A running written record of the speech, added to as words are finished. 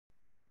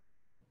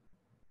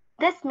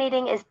This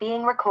meeting is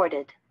being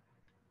recorded.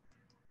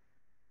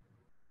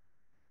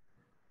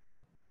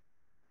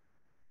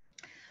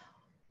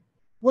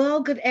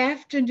 Well, good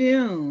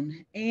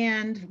afternoon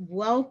and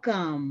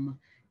welcome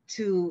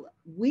to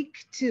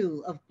week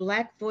 2 of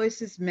Black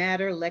Voices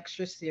Matter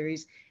lecture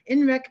series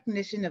in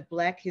recognition of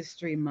Black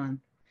History Month.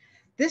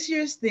 This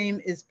year's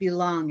theme is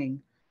belonging,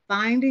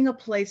 finding a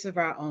place of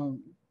our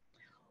own.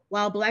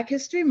 While Black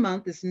History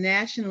Month is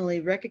nationally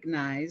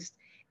recognized,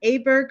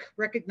 ABERG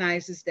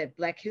recognizes that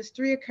Black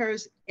history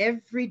occurs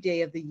every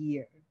day of the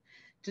year.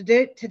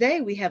 Today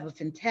we have a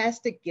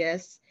fantastic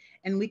guest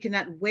and we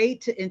cannot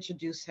wait to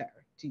introduce her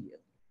to you.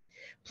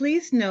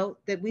 Please note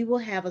that we will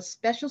have a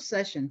special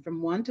session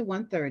from 1 to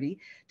 1:30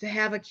 to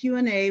have a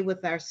Q&A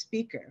with our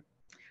speaker.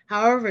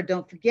 However,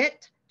 don't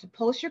forget to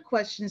post your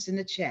questions in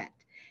the chat,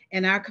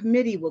 and our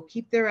committee will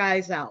keep their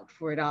eyes out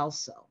for it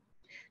also.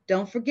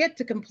 Don't forget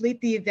to complete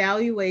the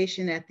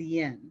evaluation at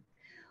the end.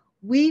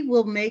 We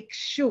will make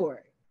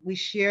sure we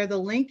share the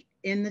link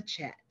in the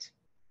chat.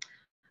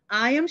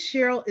 I am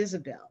Cheryl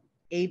Isabel,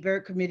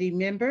 ABERG committee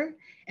member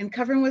and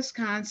covering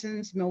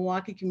Wisconsin's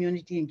Milwaukee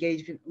Community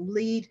Engagement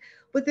lead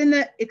within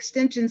the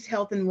Extension's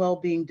Health and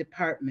Wellbeing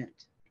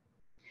Department.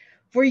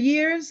 For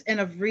years and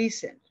of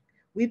recent,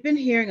 we've been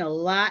hearing a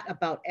lot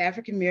about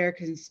African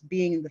Americans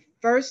being the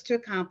first to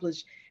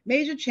accomplish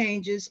major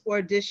changes or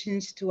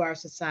additions to our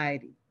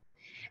society.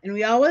 And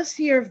we always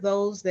hear of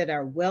those that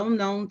are well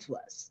known to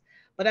us,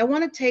 but I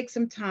want to take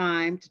some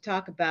time to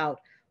talk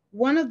about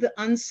one of the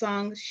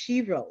unsung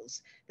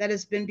sheroes that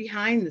has been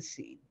behind the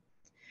scene,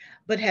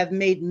 but have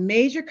made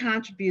major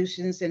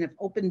contributions and have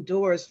opened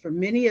doors for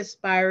many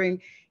aspiring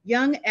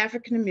young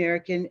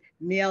African-American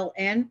male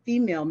and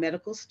female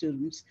medical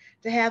students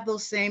to have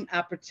those same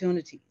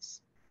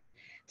opportunities.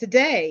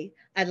 Today,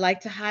 I'd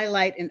like to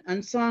highlight an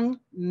unsung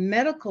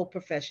medical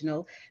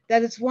professional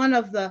that is one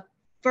of the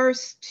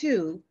first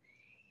two,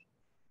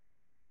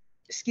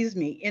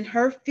 in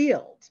her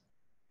field.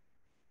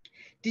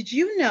 Did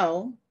you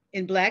know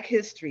in Black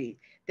history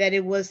that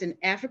it was an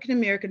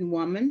African-American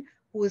woman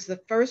who was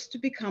the first to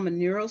become a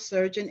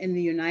neurosurgeon in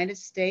the United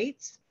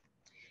States?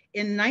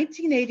 In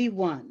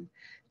 1981,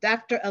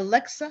 Dr.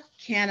 Alexa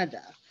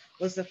Canada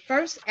was the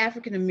first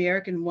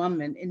African-American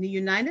woman in the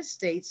United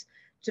States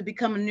to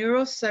become a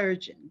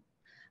neurosurgeon.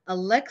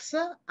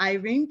 Alexa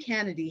Irene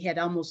Kennedy had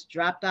almost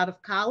dropped out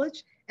of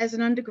college as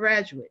an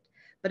undergraduate,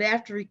 but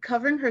after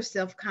recovering her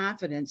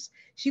self-confidence,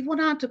 she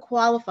went on to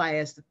qualify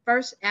as the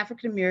first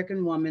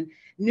African-American woman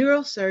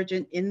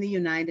neurosurgeon in the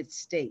United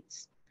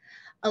States.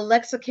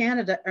 Alexa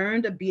Canada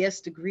earned a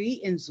BS degree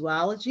in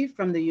zoology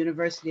from the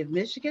University of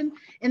Michigan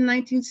in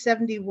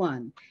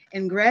 1971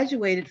 and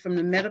graduated from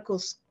the medical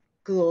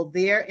school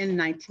there in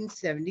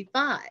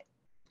 1975.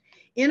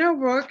 In her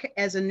work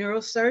as a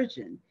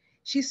neurosurgeon,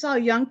 she saw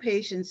young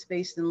patients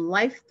facing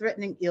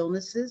life-threatening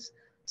illnesses,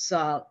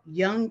 saw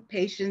young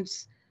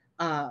patients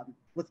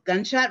with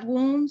gunshot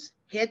wounds,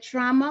 head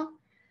trauma,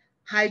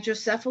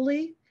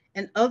 hydrocephaly,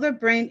 and other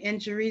brain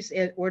injuries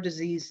or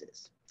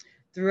diseases.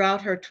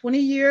 Throughout her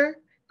 20-year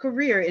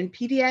career in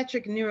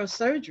pediatric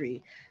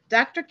neurosurgery,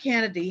 Dr.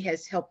 Kennedy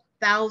has helped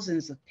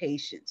thousands of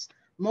patients,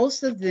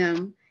 most of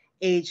them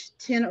aged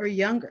 10 or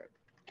younger.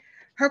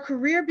 Her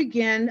career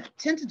began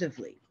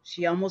tentatively.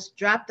 She almost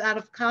dropped out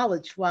of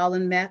college while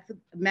in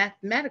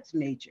mathematics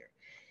major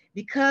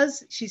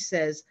because, she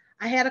says,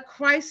 I had a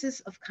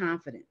crisis of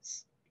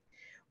confidence.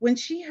 When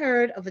she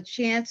heard of a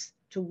chance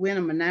to win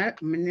a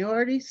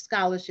minority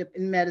scholarship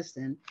in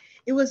medicine,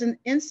 it was an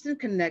instant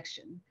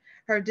connection.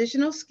 Her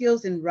additional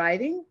skills in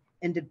writing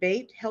and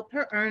debate helped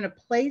her earn a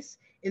place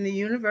in the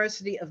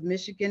University of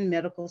Michigan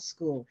Medical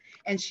School,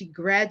 and she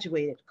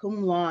graduated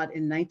cum laude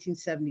in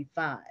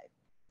 1975.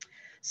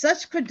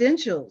 Such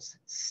credentials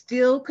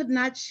still could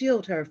not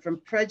shield her from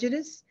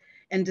prejudice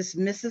and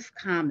dismissive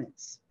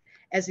comments.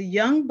 As a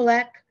young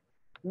Black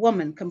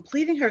woman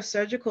completing her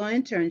surgical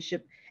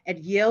internship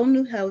at Yale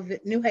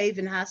New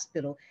Haven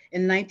Hospital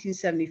in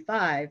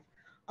 1975,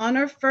 on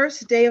her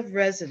first day of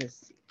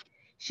residency,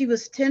 she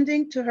was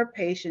tending to her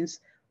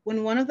patients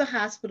when one of the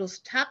hospital's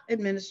top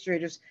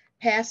administrators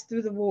passed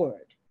through the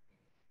ward.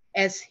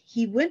 As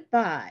he went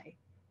by,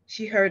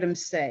 she heard him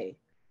say,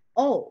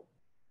 "Oh,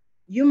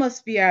 you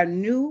must be our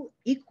new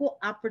equal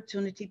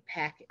opportunity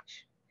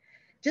package."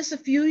 Just a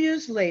few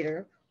years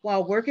later,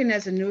 while working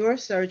as a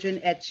neurosurgeon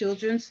at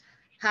Children's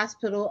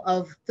Hospital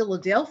of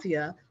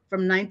Philadelphia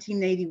from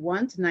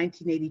 1981 to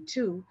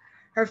 1982,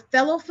 her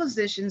fellow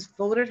physicians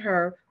voted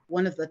her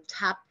one of the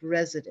top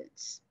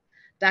residents.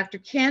 Dr.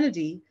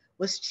 Kennedy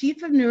was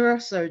chief of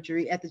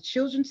neurosurgery at the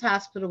Children's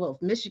Hospital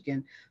of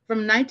Michigan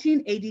from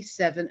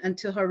 1987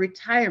 until her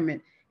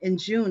retirement in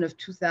June of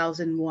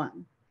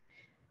 2001.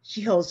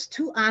 She holds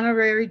 2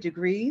 honorary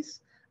degrees,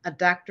 a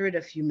doctorate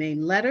of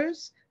humane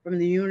letters from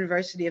the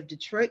University of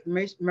Detroit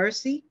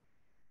Mercy,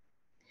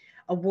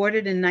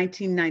 awarded in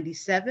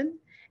 1997,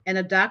 and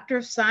a Doctor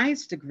of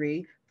Science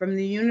degree from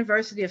the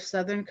University of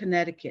Southern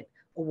Connecticut,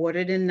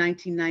 awarded in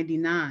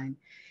 1999.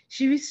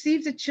 She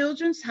received the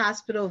Children's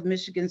Hospital of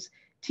Michigan's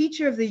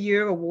Teacher of the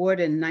Year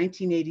award in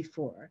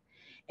 1984.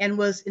 and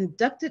was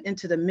inducted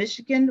into the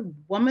Michigan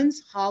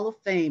Women's Hall of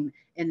Fame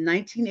in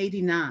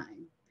 1989.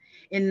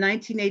 In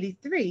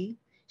 1983,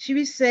 she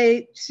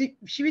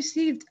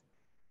received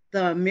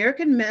the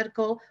American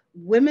Medical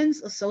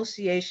Women's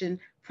Association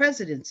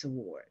President's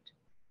Award,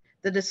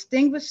 the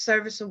Distinguished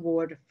Service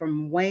Award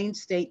from Wayne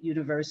State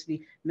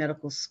University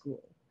Medical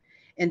School.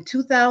 In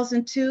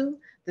 2002,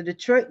 the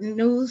Detroit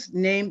News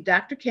named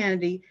Dr.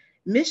 Kennedy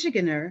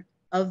Michiganer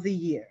of the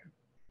Year.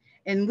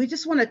 And we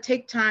just want to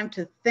take time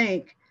to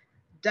thank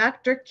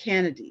Dr.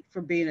 Kennedy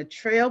for being a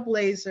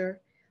trailblazer,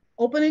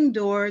 opening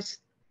doors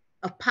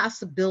of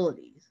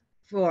possibilities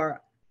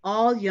for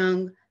all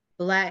young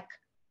Black,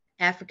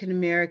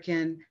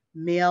 African-American,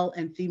 male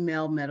and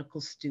female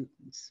medical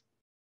students.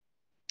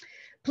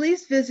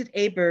 Please visit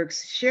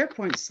ABERG's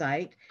SharePoint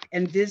site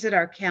and visit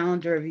our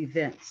calendar of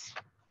events.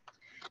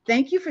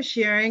 Thank you for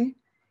sharing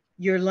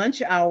your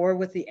lunch hour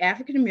with the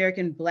African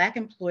American Black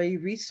Employee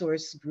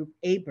Resource Group,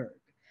 ABERG.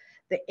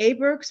 The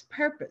ABERG's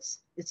purpose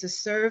is to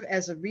serve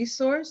as a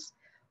resource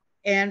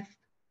and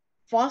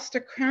foster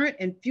current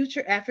and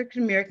future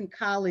African American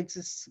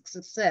colleagues'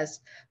 success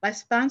by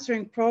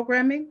sponsoring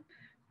programming,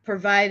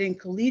 providing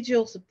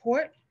collegial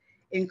support,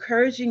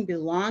 encouraging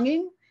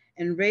belonging,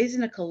 and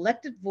raising a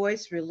collective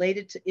voice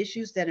related to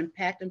issues that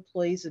impact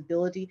employees'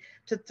 ability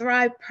to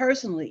thrive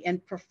personally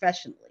and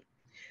professionally.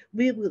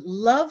 We would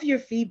love your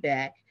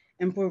feedback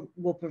and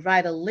we'll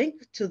provide a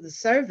link to the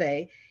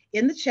survey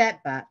in the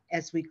chat box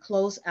as we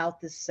close out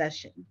this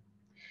session.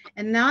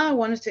 And now I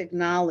wanted to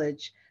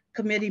acknowledge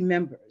committee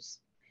members.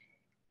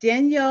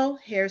 Danielle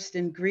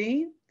Hairston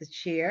Green, the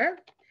chair,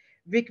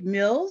 Rick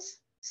Mills,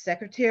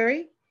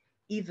 secretary,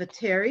 Eva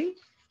Terry,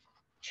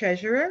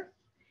 treasurer,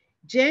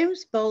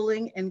 James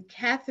Bowling and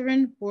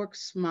Catherine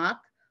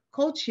Bork-Smock,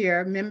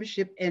 co-chair,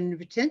 membership and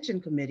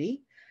retention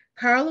committee,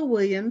 Carla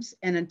Williams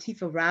and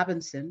Antifa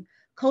Robinson,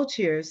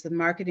 co-chairs the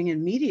marketing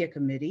and media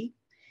committee,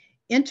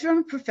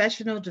 interim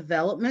professional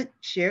development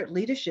shared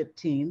leadership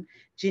team,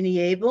 Jenny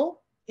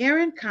Abel,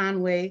 Erin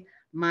Conway,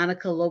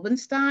 Monica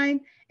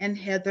Lobenstein, and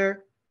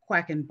Heather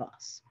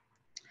Quackenboss.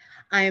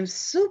 I am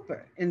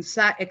super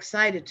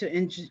excited to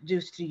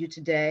introduce to you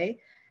today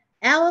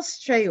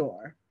Alice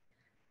Traore,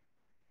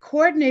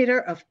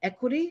 Coordinator of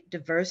Equity,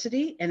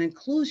 Diversity, and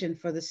Inclusion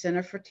for the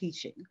Center for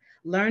Teaching,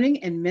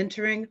 Learning and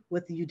Mentoring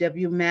with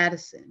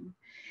UW-Madison.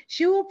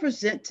 She will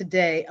present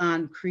today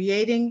on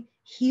creating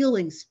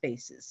healing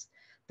spaces,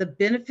 the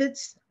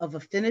benefits of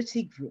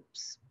affinity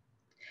groups.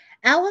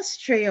 Alice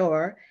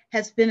Traore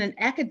has been an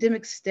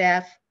academic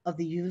staff of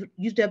the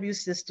UW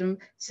system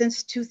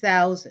since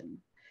 2000,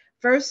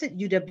 first at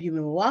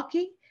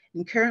UW-Milwaukee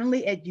and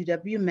currently at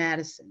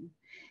UW-Madison.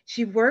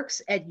 She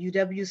works at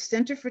UW's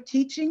Center for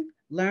Teaching,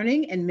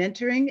 Learning and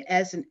Mentoring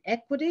as an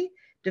Equity,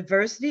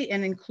 Diversity,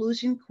 and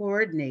Inclusion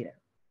Coordinator.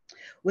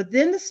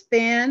 Within the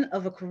span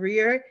of a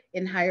career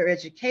in higher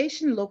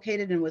education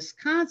located in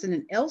Wisconsin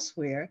and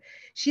elsewhere,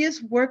 she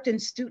has worked in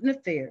student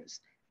affairs,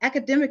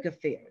 academic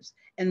affairs,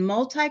 and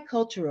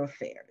multicultural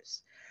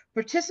affairs.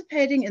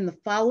 Participating in the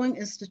following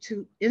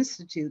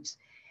institutes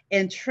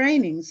and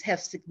trainings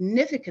have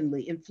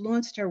significantly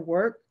influenced her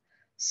work: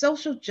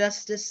 Social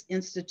Justice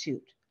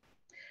Institute,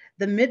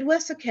 the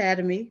Midwest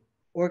Academy,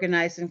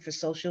 Organizing for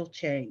Social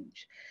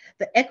Change,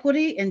 the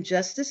Equity and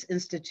Justice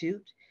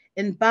Institute,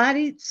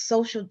 Embodied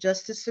Social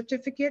Justice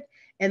Certificate,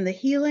 and the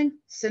Healing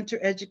Center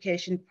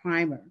Education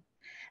Primer.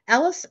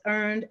 Alice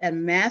earned a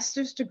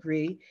master's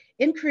degree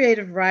in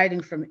creative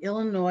writing from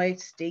Illinois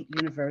State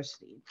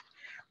University.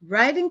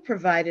 Writing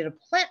provided a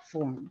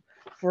platform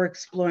for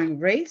exploring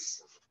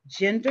race,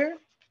 gender,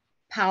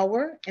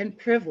 power, and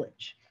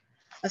privilege,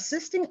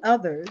 assisting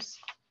others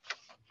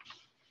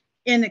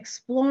in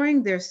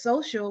exploring their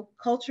social,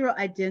 cultural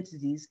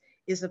identities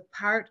is a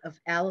part of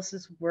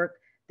Alice's work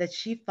that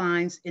she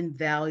finds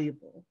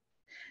invaluable.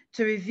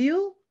 To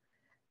review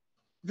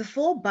the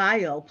full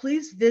bio,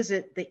 please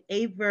visit the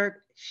ABERG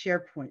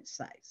SharePoint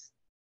site.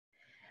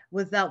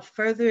 Without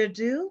further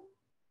ado,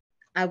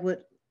 I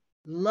would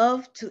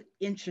love to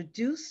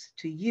introduce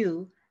to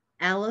you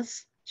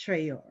Alice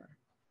Traore.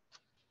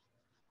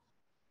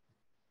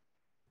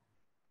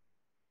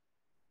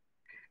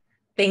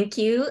 Thank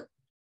you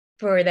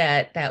for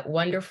that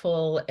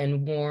wonderful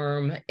and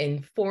warm,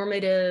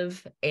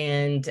 informative,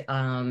 and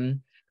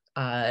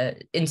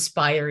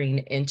inspiring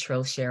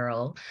intro,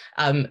 Cheryl.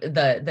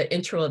 The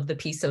intro of the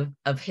piece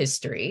of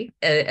history,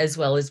 as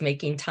well as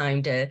making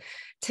time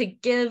to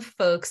give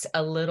folks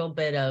a little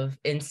bit of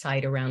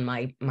insight around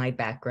my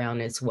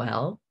background as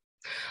well.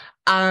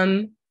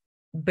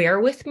 Bear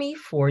with me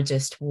for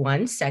just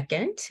 1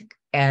 second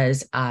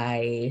as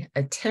I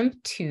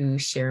attempt to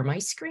share my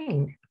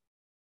screen.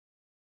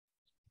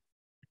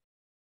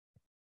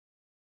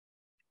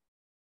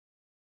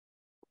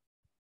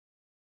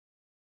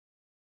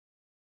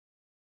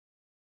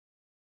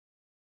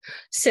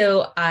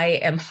 So I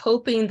am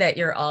hoping that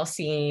you're all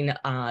seeing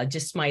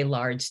just my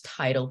large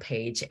title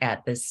page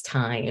at this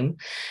time.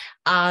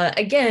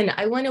 Again,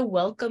 I want to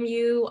welcome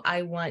you.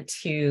 I want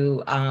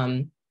to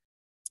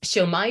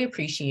show my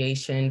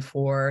appreciation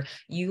for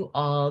you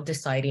all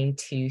deciding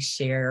to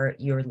share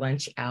your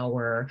lunch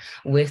hour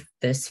with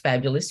this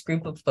fabulous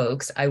group of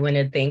folks. I want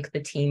to thank the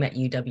team at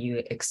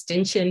UW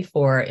Extension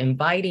for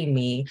inviting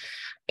me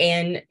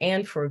and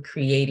for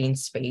creating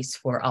space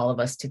for all of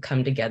us to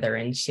come together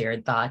and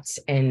share thoughts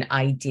and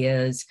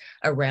ideas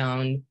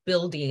around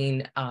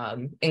building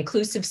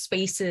inclusive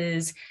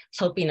spaces,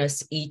 helping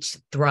us each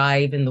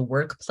thrive in the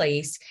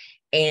workplace.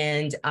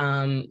 And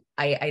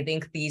I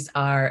think these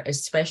are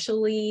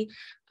especially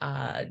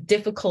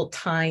difficult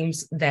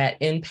times that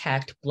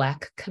impact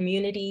Black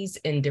communities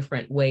in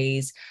different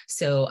ways.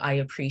 So I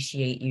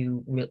appreciate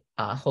you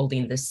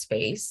holding this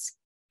space.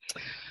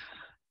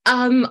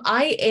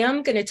 I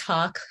am going to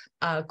talk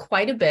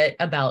quite a bit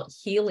about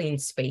healing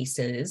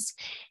spaces.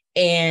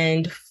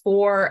 And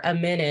for a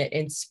minute,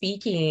 in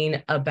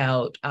speaking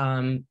about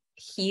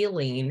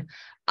healing,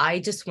 I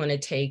just want to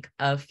take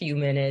a few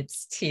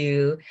minutes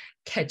to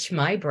catch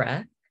my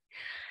breath,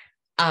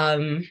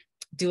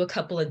 do a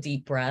couple of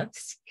deep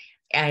breaths.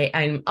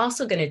 I'm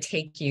also going to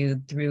take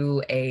you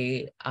through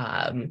a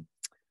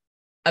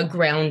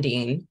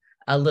grounding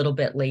a little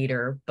bit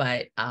later,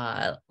 but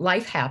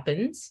life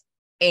happens.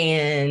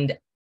 And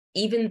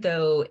even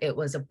though it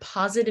was a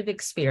positive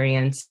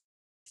experience,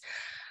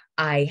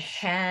 I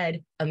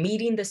had a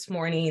meeting this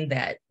morning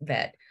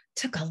that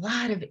took a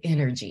lot of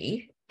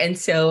energy. And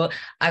so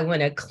I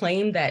want to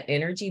claim that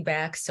energy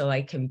back so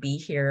I can be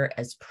here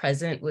as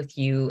present with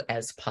you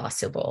as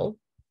possible.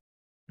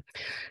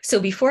 So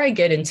before I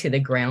get into the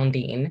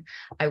grounding,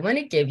 I want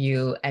to give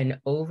you an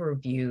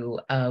overview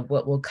of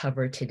what we'll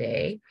cover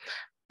today.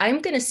 I'm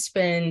going to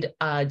spend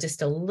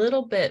just a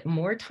little bit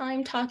more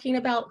time talking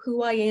about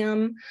who I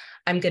am.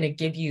 I'm going to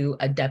give you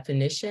a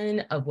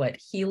definition of what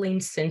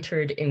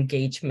healing-centered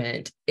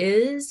engagement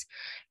is,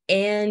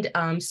 and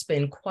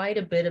spend quite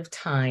a bit of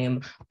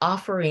time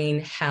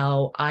offering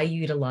how I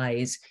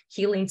utilize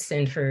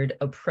healing-centered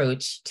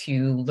approach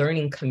to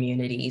learning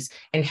communities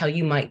and how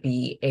you might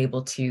be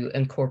able to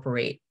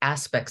incorporate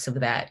aspects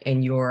of that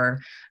in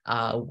your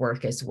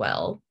work as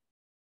well.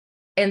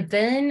 And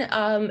then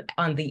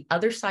on the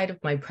other side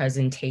of my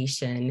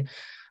presentation,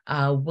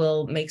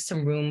 we'll make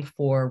some room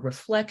for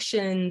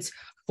reflections,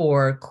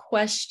 for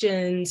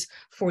questions,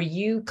 for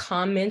you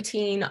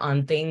commenting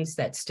on things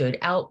that stood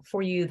out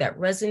for you, that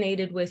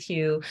resonated with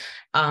you.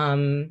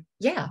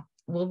 Yeah,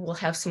 we'll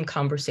have some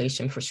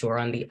conversation for sure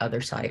on the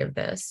other side of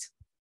this.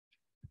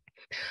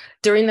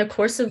 During the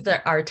course of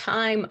our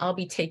time, I'll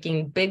be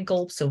taking big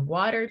gulps of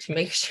water to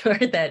make sure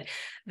that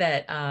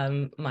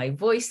my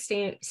voice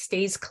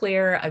stays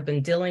clear. I've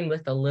been dealing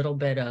with a little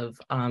bit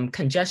of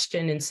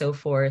congestion and so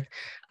forth,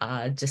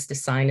 just a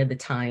sign of the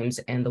times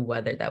and the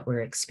weather that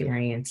we're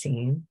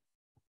experiencing.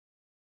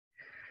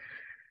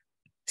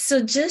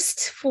 So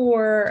just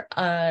for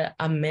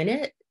a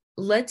minute,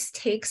 let's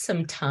take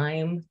some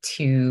time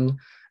to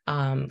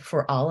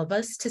for all of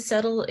us to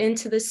settle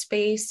into this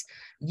space.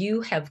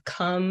 You have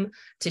come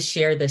to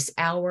share this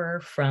hour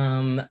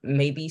from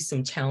maybe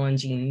some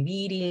challenging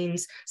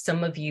meetings.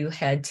 Some of you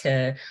had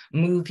to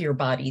move your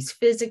bodies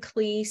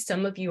physically.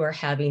 Some of you are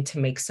having to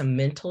make some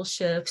mental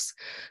shifts.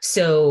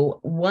 So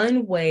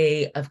one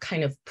way of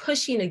kind of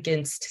pushing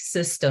against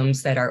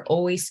systems that are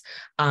always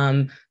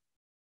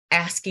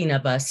asking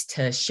of us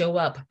to show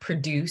up,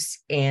 produce,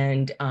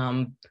 and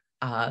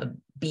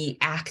be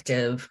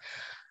active,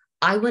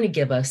 I want to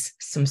give us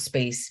some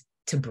space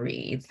to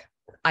breathe.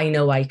 I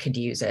know I could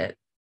use it.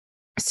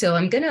 So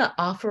I'm going to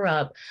offer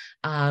up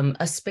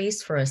a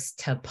space for us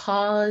to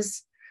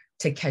pause,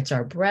 to catch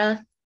our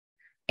breath,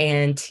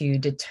 and to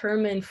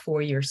determine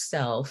for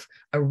yourself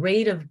a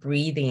rate of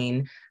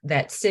breathing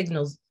that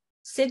signals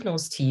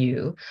to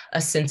you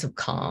a sense of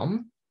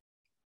calm.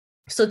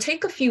 So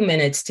take a few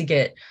minutes to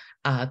get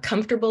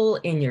comfortable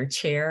in your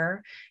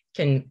chair.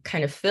 Can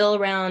kind of feel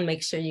around,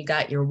 make sure you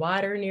got your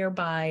water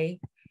nearby.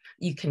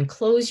 You can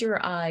close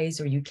your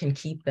eyes or you can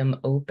keep them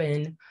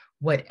open,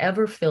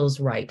 whatever feels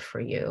right for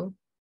you.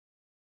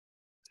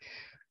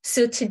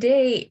 So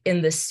today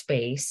in this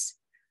space,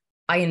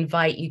 I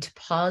invite you to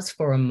pause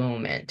for a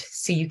moment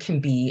so you can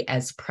be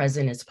as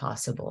present as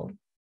possible.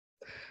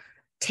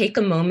 Take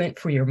a moment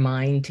for your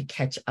mind to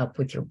catch up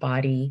with your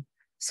body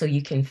so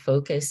you can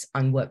focus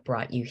on what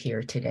brought you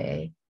here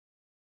today.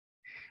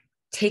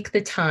 Take the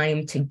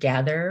time to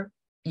gather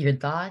your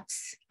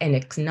thoughts and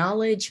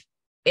acknowledge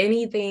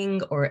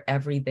anything or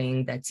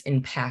everything that's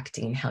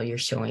impacting how you're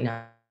showing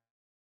up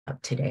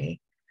today.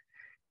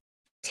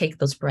 Take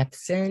those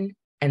breaths in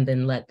and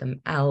then let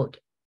them out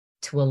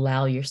to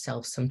allow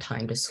yourself some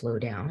time to slow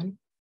down.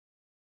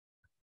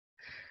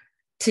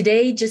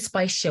 Today, just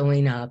by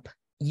showing up,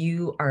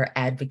 you are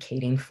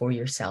advocating for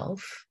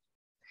yourself.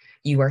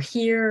 You are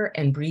here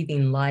and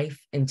breathing life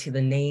into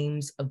the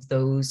names of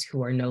those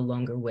who are no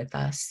longer with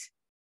us.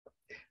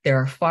 There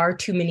are far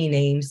too many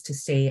names to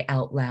say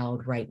out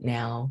loud right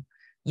now,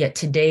 yet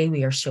today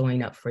we are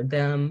showing up for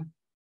them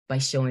by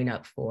showing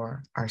up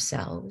for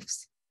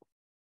ourselves.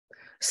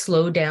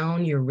 Slow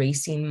down your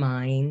racing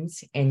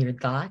minds and your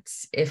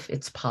thoughts if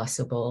it's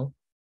possible.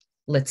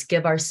 Let's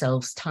give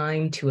ourselves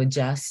time to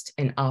adjust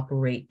and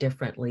operate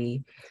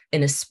differently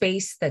in a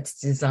space that's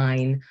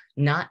designed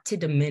not to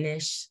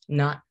diminish,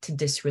 not to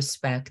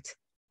disrespect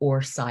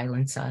or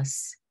silence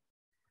us.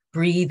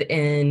 Breathe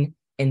in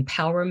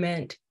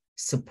empowerment,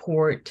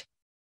 support,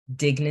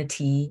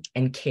 dignity,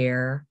 and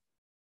care,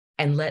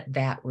 and let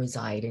that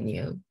reside in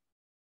you.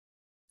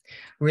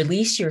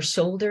 Release your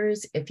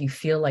shoulders if you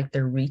feel like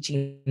they're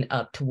reaching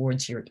up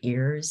towards your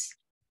ears.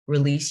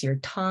 Release your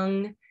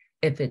tongue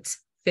if it's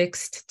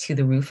fixed to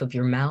the roof of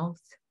your mouth,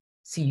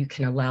 so you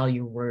can allow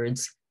your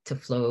words to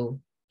flow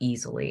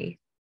easily.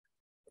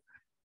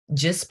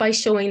 Just by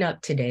showing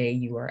up today,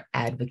 you are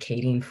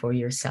advocating for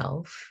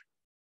yourself.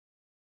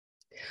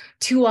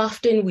 Too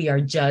often we are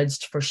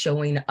judged for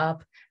showing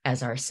up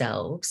as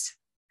ourselves,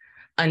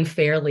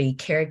 unfairly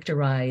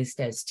characterized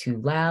as too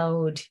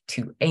loud,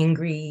 too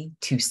angry,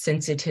 too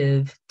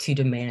sensitive, too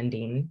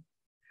demanding.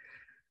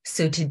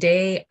 So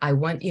today, I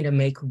want you to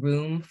make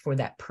room for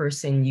that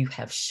person you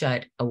have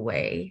shut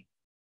away.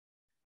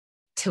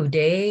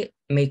 Today,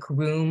 make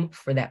room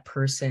for that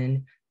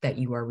person that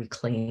you are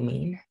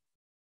reclaiming.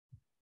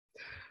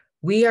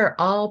 We are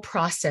all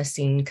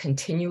processing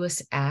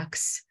continuous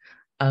acts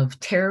of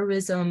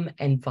terrorism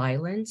and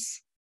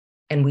violence,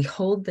 and we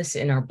hold this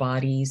in our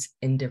bodies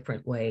in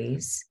different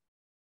ways.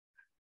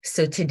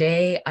 So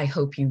today, I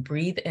hope you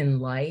breathe in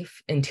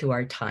life into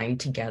our time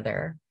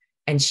together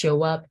and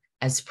show up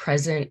as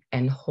present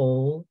and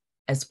whole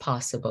as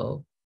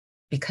possible,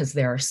 because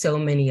there are so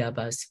many of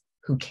us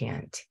who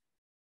can't.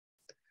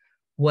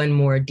 One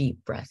more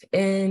deep breath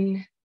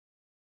in.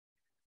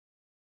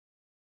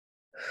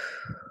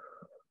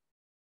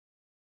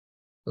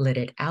 Let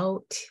it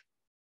out.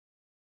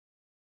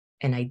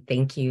 And I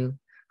thank you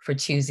for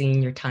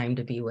choosing your time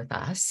to be with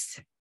us.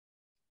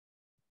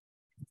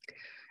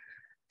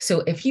 So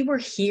if you were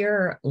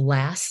here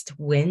last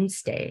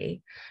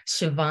Wednesday,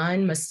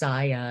 Siobhan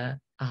Messiah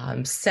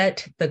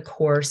set the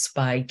course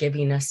by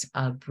giving us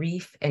a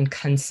brief and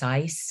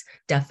concise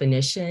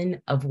definition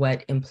of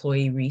what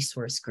employee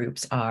resource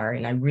groups are,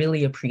 and I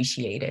really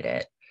appreciated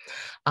it.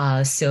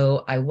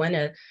 So I want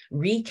to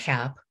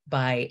recap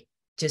by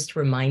just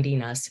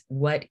reminding us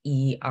what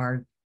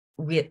ERGs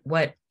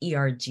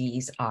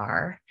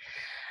are.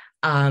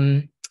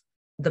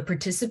 The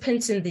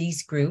participants in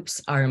these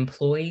groups are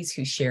employees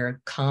who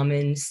share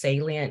common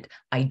salient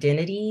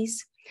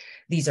identities.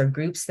 These are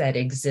groups that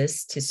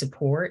exist to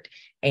support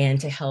and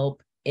to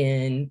help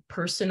in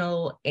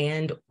personal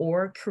and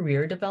or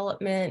career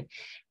development,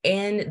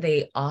 and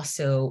they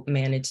also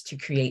manage to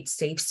create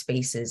safe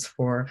spaces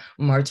for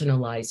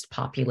marginalized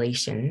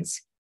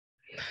populations.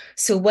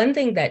 So one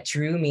thing that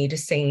drew me to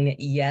saying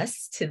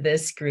yes to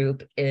this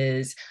group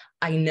is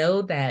I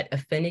know that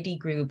affinity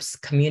groups,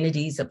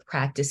 communities of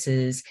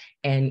practices,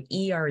 and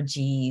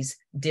ERGs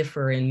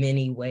differ in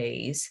many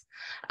ways.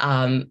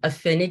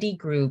 Affinity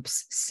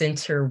groups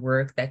center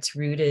work that's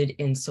rooted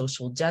in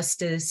social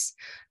justice.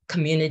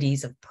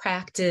 Communities of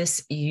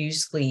practice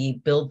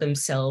usually build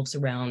themselves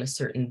around a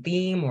certain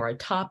theme or a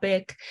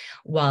topic,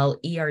 while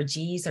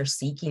ERGs are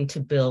seeking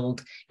to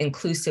build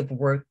inclusive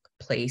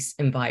workplace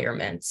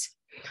environments.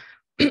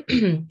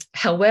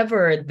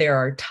 However, there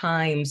are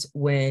times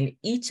when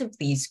each of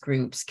these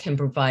groups can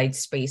provide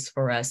space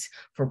for us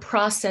for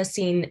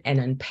processing and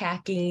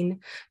unpacking,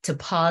 to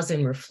pause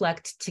and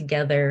reflect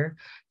together,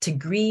 to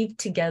grieve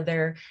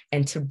together,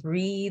 and to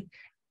breathe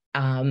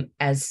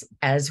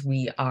as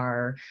we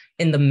are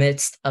in the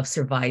midst of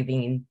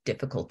surviving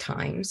difficult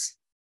times.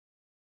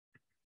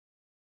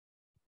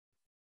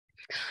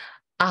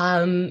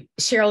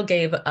 Cheryl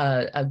gave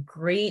a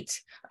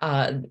great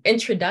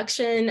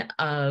introduction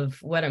of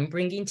what I'm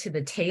bringing to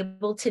the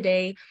table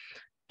today,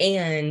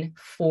 and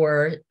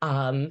for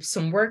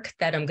some work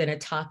that I'm going to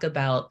talk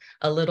about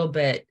a little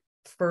bit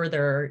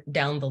further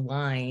down the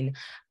line,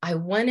 I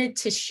wanted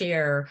to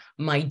share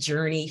my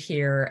journey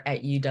here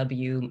at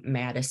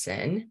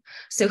UW-Madison.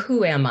 So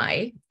who am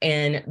I?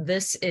 And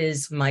this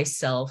is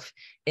myself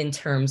in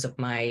terms of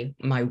my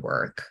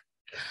work.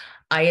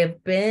 I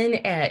have been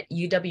at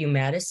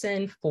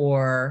UW-Madison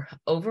for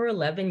over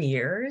 11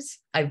 years.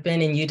 I've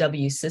been in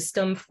UW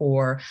system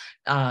for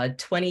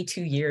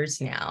 22 years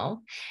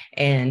now,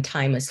 and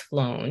time has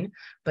flown.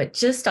 But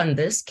just on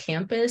this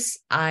campus,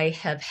 I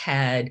have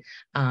had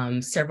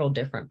several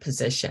different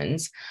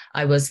positions.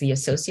 I was the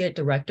Associate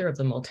Director of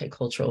the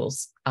Multicultural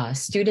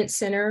Student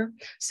Center,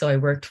 so I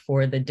worked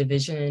for the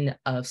Division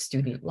of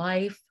Student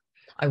Life.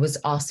 I was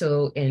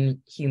also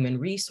in human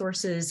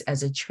resources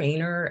as a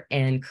trainer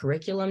and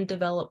curriculum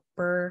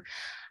developer.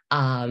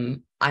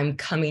 I'm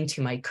coming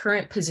to my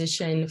current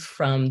position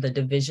from the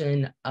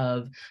Division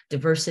of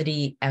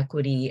Diversity,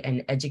 Equity,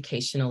 and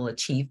Educational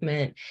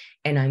Achievement,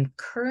 and I'm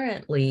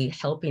currently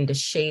helping to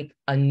shape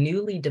a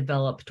newly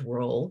developed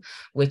role,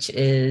 which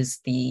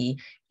is the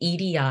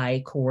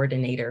EDI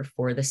coordinator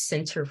for the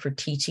Center for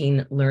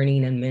Teaching,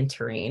 Learning, and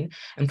Mentoring.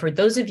 And for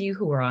those of you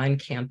who are on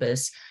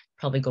campus,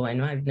 probably going,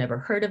 I've never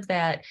heard of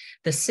that.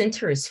 The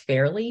center is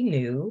fairly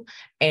new,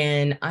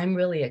 and I'm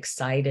really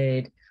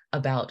excited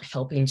about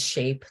helping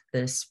shape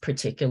this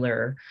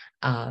particular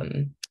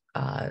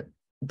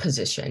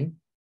position.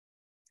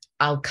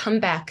 I'll come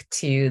back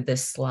to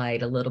this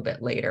slide a little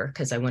bit later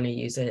because I want to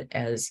use it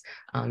as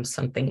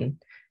something,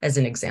 as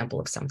an example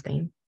of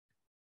something.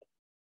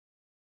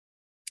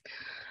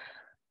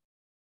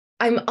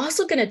 I'm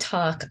also going to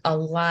talk a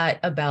lot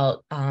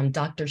about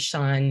Dr.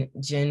 Sean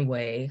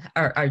Jinwei,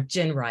 or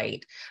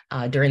Jinwright,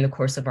 during the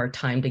course of our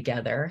time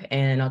together,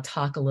 and I'll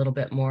talk a little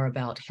bit more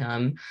about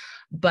him.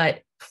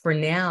 But for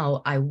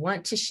now, I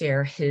want to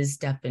share his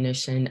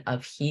definition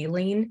of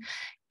healing,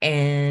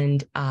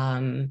 and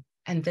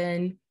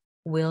then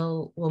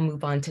we'll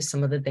move on to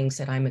some of the things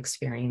that I'm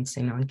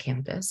experiencing on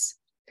campus.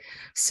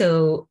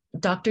 So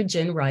Dr.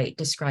 Jinwright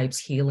describes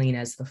healing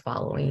as the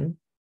following.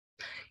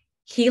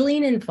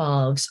 Healing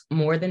involves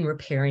more than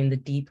repairing the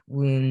deep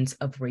wounds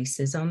of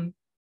racism,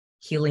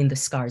 healing the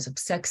scars of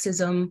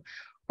sexism,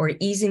 or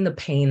easing the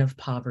pain of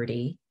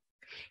poverty.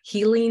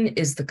 Healing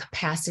is the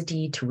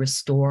capacity to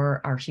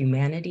restore our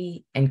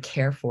humanity and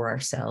care for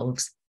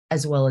ourselves,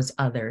 as well as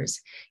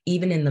others,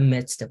 even in the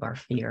midst of our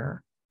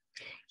fear.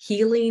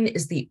 Healing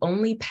is the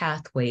only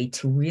pathway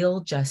to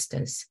real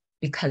justice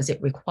because it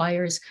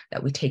requires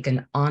that we take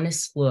an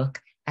honest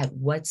look at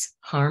what's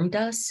harmed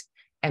us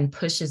and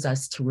pushes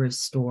us to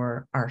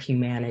restore our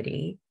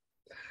humanity.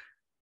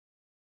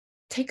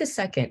 Take a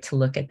second to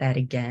look at that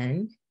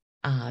again.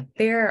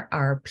 There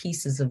are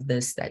pieces of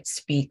this that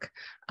speak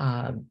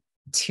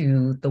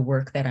to the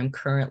work that I'm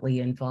currently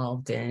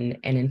involved in.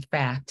 And in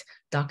fact,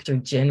 Dr.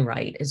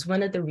 Jinwright is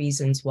one of the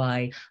reasons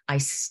why I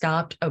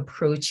stopped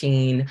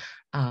approaching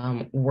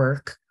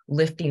work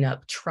lifting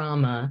up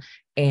trauma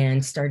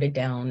and started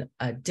down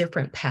a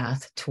different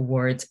path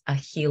towards a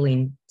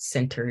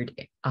healing-centered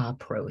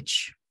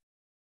approach.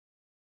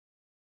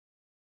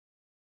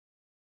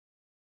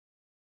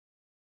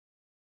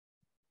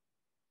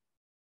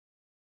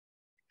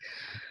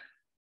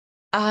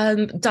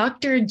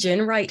 Dr.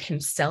 Jinwright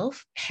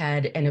himself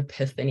had an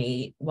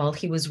epiphany while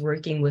he was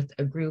working with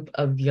a group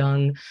of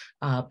young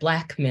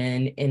Black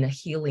men in a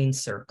healing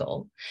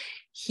circle.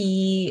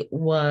 He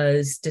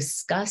was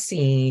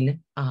discussing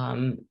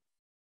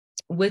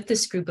with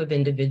this group of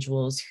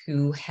individuals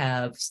who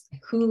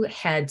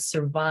had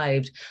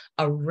survived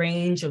a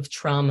range of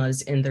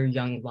traumas in their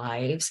young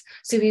lives.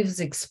 So he was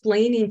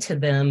explaining to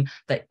them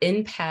the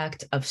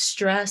impact of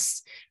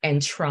stress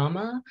and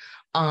trauma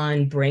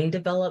on brain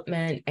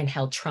development and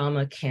how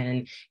trauma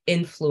can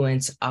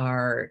influence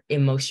our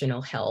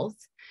emotional health.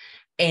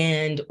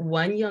 And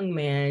one young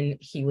man,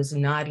 he was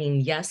nodding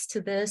yes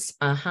to this.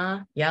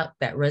 Yep,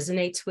 that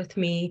resonates with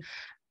me.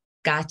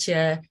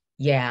 Gotcha.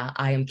 Yeah,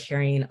 I am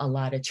carrying a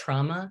lot of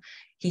trauma.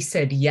 He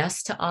said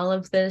yes to all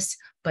of this,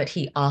 but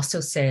he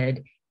also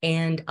said,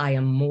 and I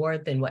am more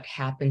than what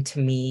happened to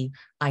me.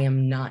 I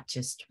am not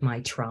just my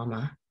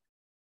trauma.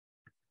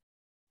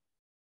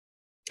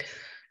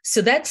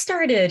 So that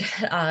started,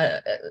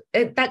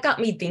 that got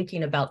me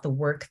thinking about the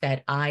work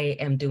that I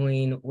am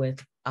doing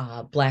with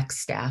Black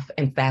staff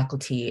and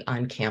faculty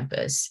on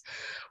campus.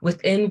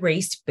 Within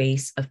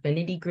race-based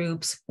affinity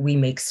groups, we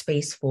make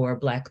space for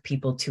Black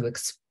people to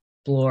explore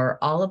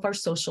all of our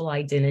social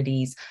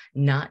identities,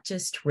 not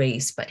just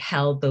race, but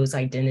how those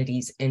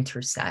identities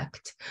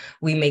intersect.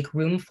 We make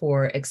room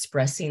for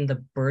expressing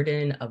the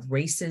burden of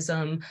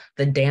racism,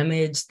 the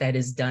damage that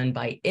is done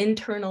by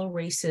internal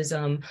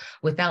racism,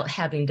 without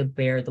having to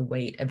bear the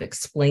weight of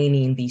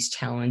explaining these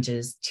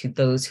challenges to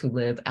those who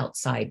live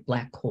outside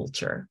Black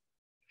culture.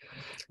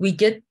 We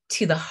get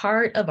to the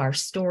heart of our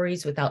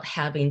stories without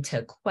having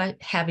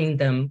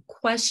them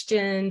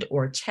questioned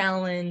or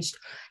challenged,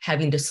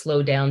 having to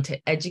slow down to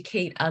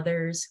educate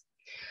others.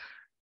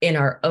 In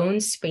our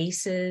own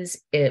spaces,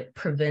 it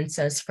prevents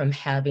us from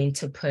having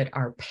to put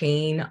our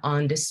pain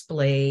on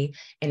display,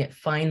 and it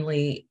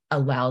finally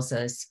allows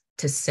us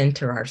to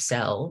center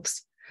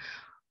ourselves.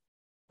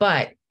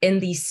 But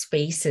in these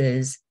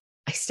spaces,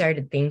 I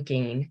started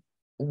thinking,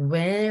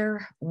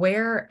 where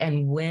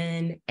and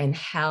when and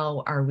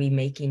how are we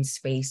making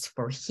space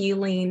for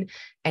healing,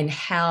 and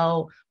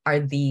how are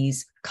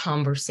these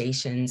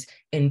conversations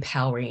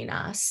empowering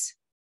us?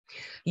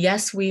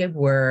 Yes, we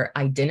were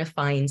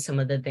identifying some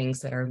of the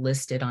things that are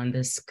listed on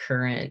this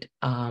current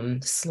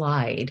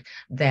slide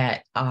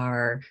that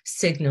are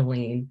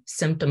signaling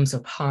symptoms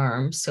of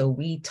harm. So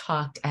we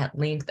talked at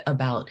length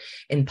about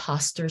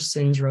imposter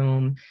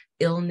syndrome,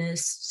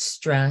 illness,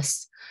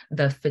 stress,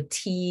 the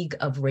fatigue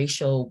of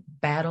racial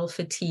battle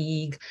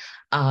fatigue,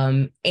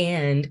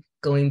 and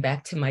going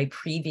back to my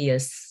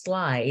previous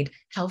slide,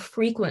 how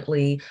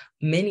frequently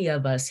many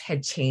of us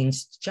had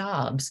changed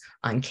jobs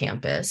on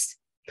campus.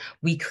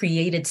 We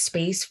created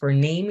space for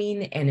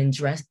naming and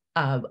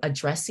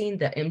addressing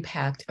the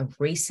impact of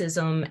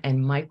racism and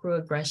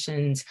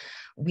microaggressions.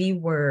 We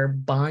were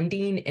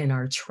bonding in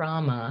our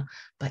trauma,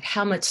 but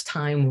how much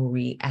time were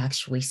we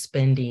actually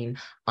spending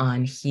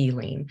on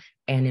healing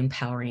and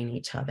empowering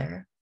each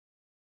other?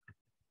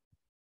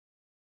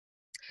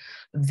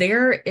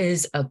 There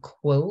is a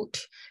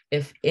quote,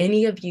 if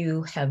any of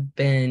you have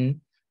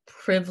been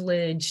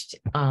privileged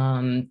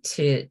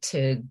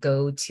to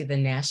go to the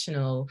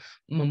National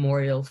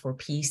Memorial for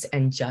Peace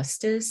and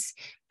Justice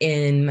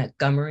in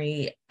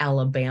Montgomery,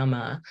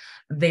 Alabama,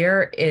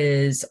 there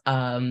is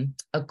a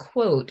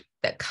quote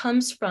that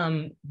comes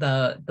from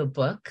the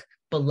book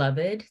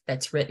Beloved,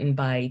 that's written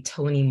by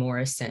Toni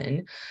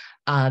Morrison.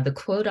 The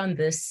quote on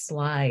this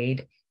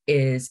slide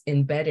is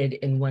embedded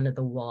in one of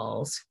the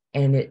walls,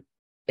 and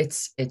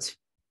it's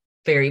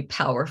very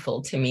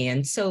powerful to me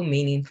and so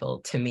meaningful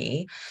to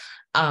me.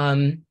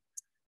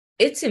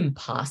 It's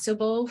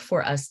impossible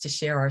for us to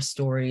share our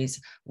stories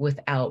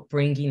without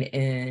bringing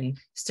in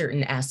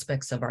certain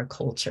aspects of our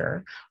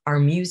culture, our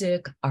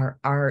music, our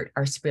art,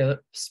 our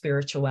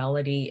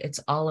spirituality. It's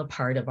all a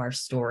part of our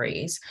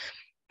stories,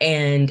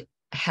 and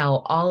how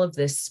all of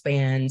this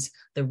spans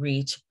the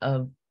reach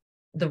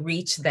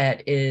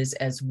that is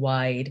as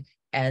wide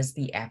as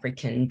the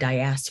African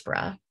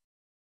diaspora.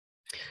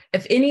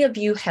 If any of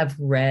you have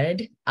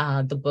read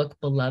the book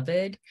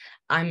Beloved,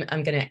 I'm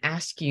going to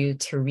ask you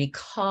to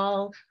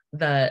recall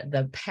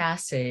the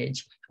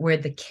passage where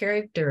the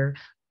character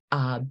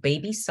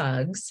Baby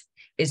Suggs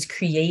is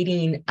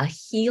creating a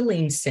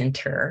healing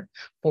center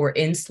for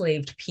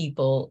enslaved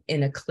people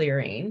in a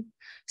clearing.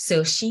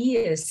 So she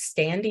is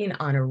standing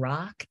on a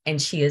rock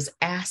and she is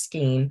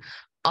asking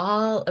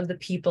all of the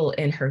people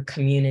in her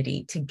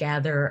community to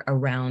gather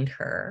around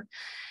her.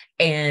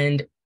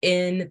 And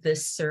in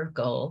this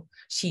circle,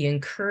 she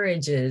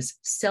encourages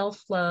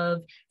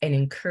self-love and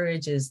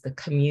encourages the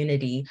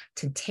community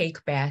to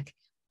take back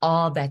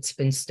all that's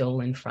been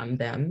stolen from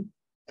them.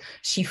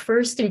 She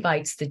first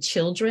invites the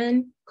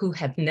children who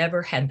have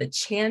never had the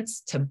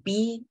chance to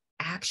be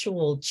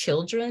actual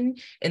children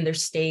in their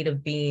state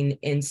of being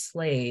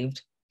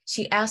enslaved.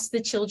 She asks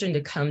the children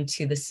to come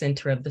to the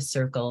center of the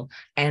circle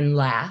and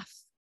laugh.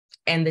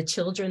 And the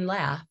children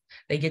laugh.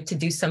 They get to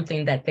do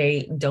something that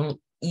they don't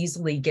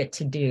easily get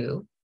to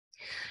do.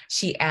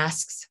 She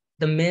asks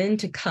the men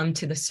to come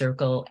to the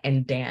circle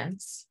and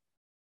dance.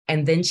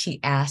 And then she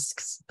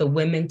asks the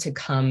women to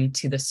come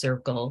to the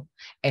circle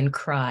and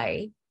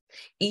cry.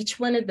 Each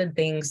one of the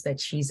things that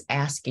she's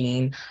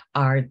asking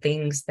are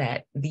things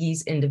that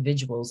these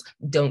individuals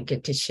don't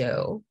get to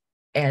show.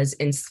 As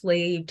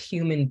enslaved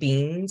human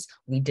beings,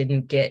 we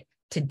didn't get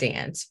to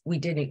dance. We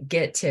didn't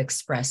get to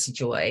express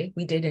joy.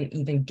 We didn't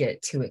even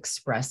get to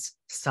express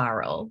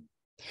sorrow.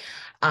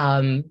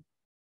 In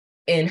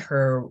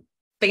her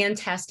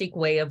fantastic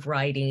way of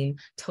writing,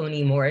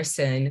 Toni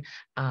Morrison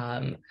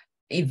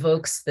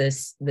evokes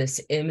this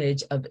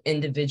image of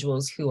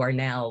individuals who are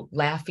now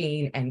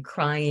laughing and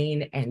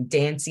crying and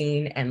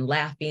dancing and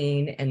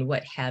laughing and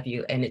what have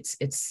you. And it's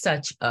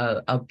such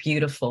a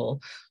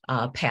beautiful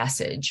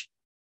passage.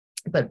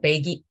 But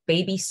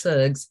Baby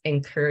Suggs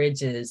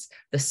encourages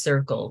the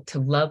circle to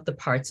love the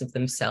parts of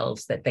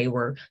themselves that they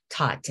were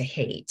taught to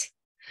hate.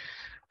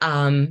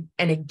 And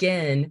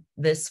again,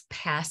 this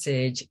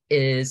passage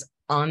is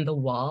on the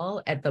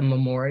wall at the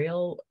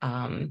Memorial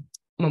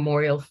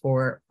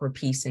for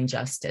Peace and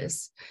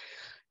Justice.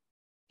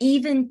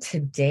 Even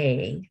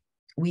today,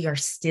 we are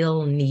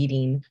still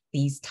needing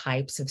these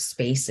types of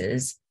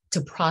spaces to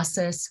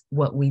process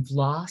what we've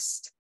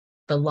lost,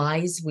 the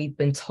lies we've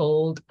been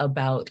told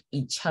about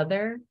each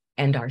other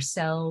and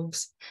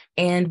ourselves,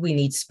 and we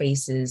need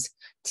spaces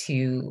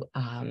to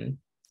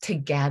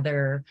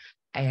gather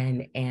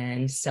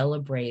and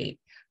celebrate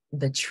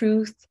the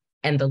truth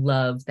and the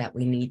love that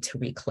we need to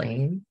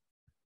reclaim.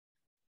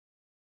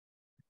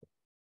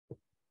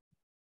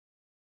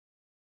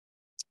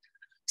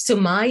 So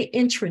my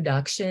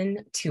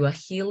introduction to a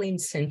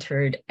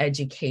healing-centered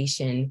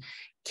education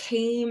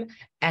came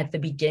at the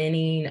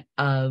beginning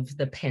of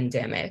the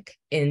pandemic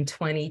in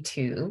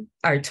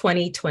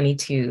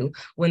 2022,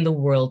 when the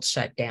world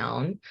shut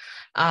down.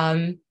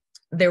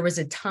 There was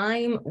a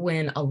time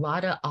when a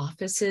lot of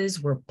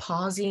offices were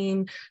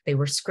pausing. They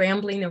were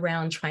scrambling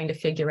around trying to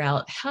figure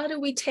out, how do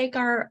we take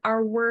our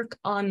work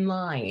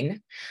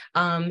online?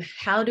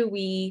 How do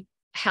we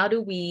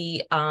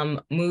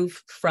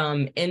move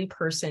from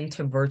in-person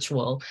to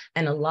virtual?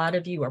 And a lot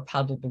of you are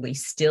probably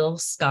still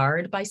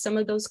scarred by some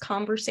of those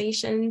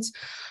conversations,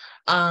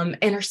 and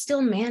are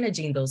still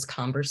managing those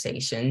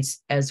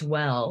conversations as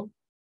well.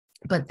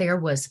 But there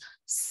was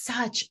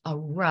such a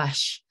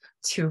rush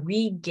to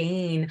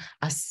regain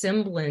a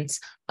semblance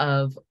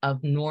of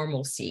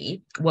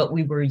normalcy, what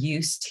we were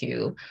used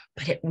to,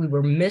 but we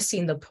were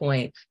missing the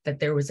point that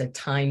there was a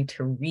time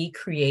to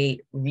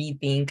recreate,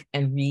 rethink,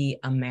 and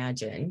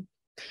reimagine.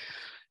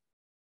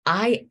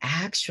 I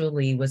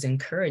actually was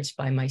encouraged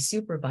by my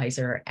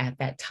supervisor at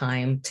that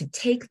time to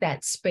take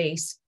that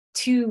space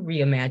to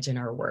reimagine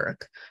our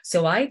work.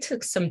 So I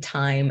took some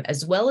time,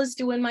 as well as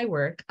doing my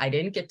work. I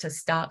didn't get to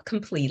stop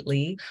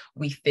completely.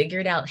 We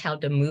figured out how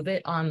to move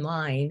it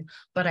online,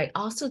 but I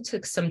also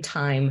took some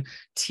time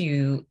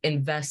to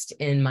invest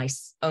in my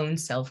own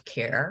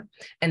self-care.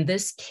 And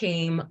this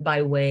came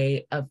by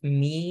way of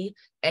me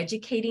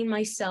educating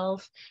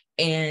myself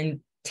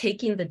and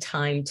taking the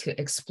time to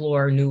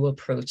explore new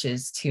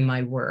approaches to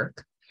my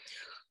work.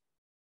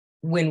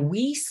 When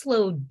we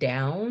slowed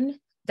down,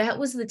 that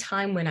was the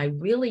time when I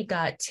really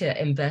got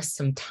to invest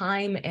some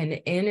time and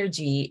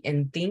energy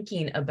in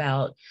thinking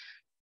about,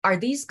 are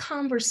these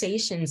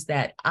conversations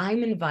that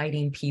I'm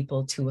inviting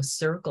people to a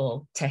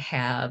circle to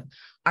have,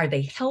 are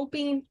they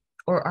helping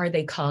or are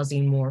they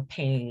causing more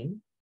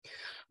pain?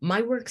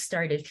 My work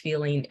started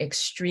feeling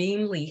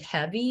extremely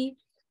heavy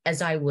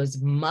as I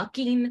was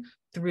mucking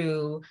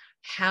through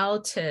how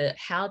to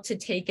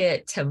take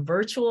it to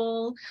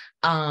virtual.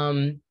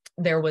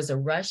 There was a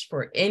rush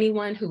for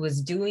anyone who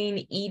was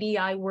doing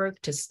EDI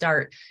work to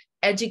start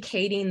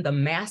educating the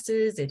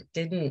masses. It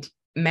didn't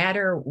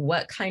matter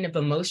what kind of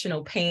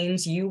emotional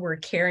pains you were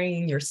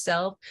carrying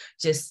yourself,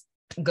 just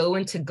go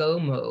into go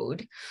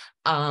mode.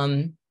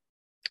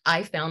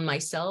 I found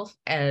myself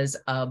as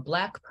a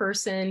Black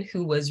person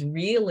who was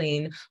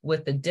reeling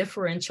with the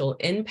differential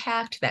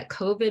impact that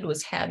COVID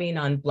was having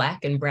on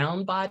Black and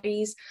brown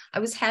bodies. I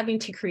was having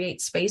to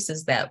create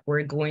spaces that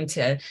were going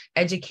to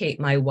educate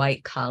my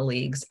white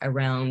colleagues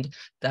around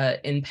the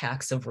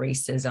impacts of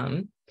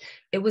racism.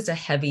 It was a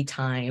heavy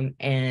time,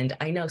 and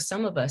I know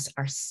some of us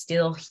are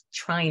still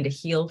trying to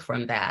heal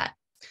from that.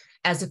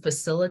 As a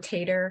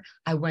facilitator,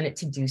 I wanted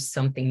to do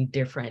something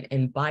different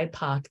in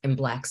BIPOC and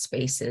Black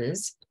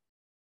spaces.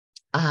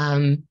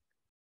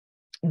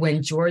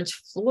 When George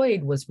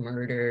Floyd was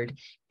murdered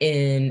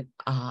on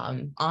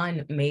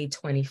May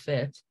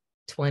 25th,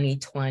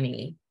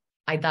 2020,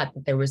 I thought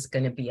that there was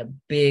going to be a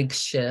big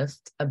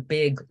shift, a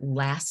big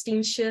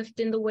lasting shift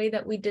in the way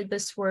that we did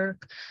this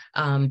work.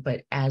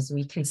 But as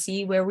we can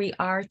see where we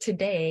are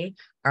today,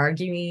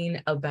 arguing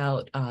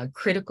about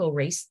critical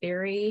race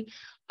theory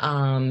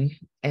and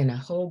a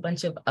whole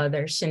bunch of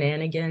other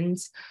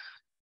shenanigans,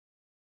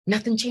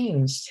 nothing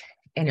changed.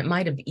 And it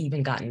might have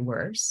even gotten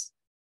worse.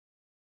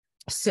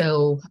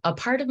 So a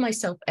part of my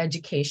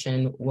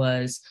self-education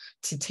was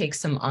to take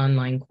some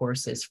online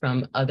courses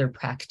from other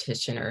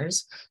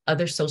practitioners,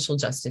 other social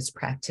justice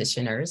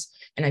practitioners.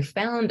 And I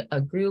found a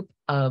group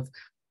of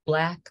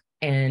Black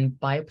and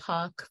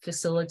BIPOC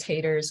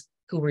facilitators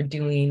who were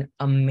doing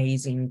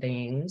amazing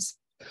things.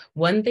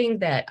 One thing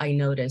that I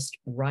noticed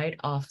right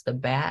off the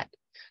bat,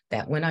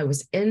 that when I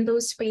was in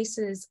those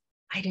spaces,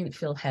 I didn't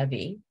feel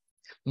heavy.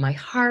 My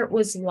heart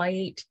was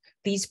light.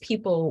 These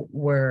people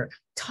were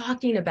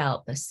talking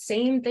about the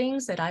same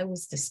things that I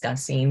was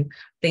discussing,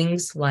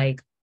 things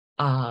like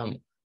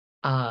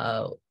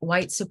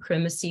white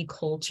supremacy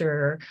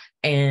culture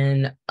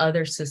and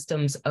other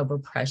systems of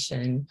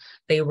oppression.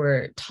 They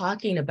were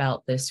talking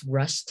about this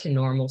rush to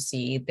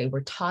normalcy. They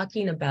were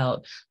talking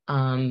about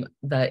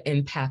the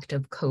impact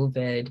of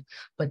COVID,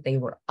 but they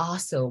were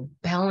also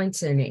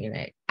balancing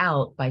it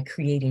out by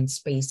creating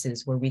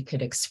spaces where we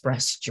could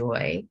express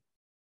joy.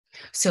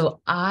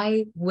 So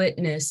I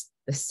witnessed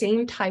the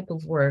same type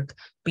of work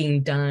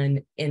being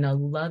done in a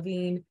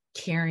loving,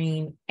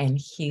 caring, and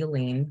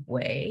healing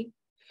way.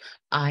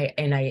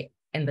 And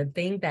the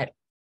thing that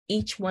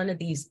each one of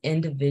these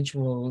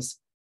individuals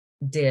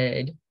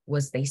did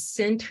was they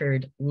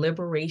centered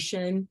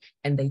liberation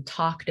and they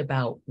talked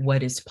about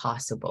what is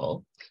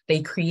possible.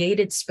 They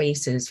created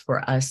spaces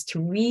for us to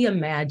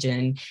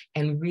reimagine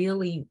and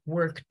really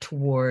work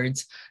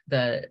towards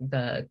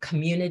the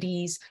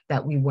communities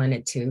that we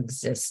wanted to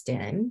exist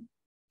in.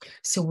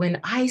 So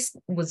when I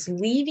was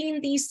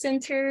leaving these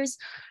centers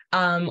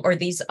or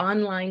these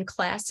online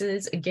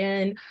classes,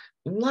 again,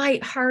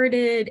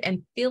 lighthearted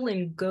and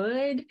feeling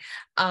good,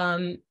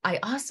 I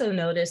also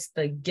noticed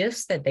the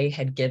gifts that they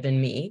had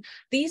given me.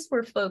 These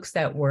were folks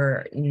that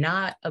were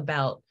not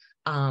about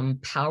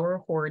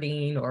power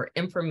hoarding or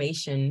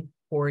information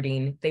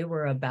hoarding. They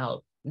were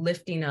about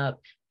lifting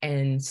up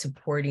and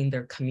supporting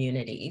their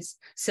communities.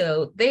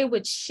 So they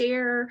would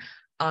share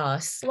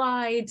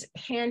slides,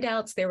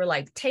 handouts. They were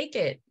like, take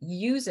it,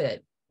 use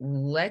it.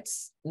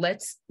 Let's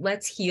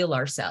heal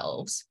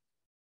ourselves.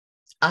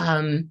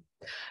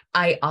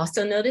 I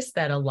also noticed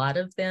that a lot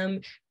of them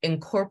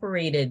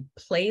incorporated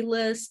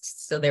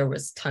playlists. So there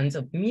was tons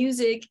of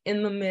music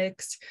in the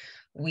mix.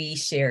 We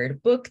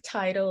shared book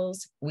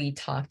titles. We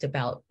talked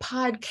about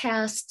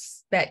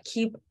podcasts that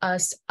keep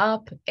us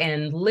up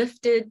and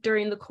lifted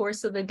during the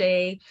course of the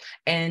day.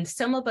 And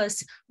some of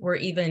us were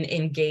even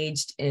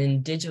engaged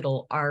in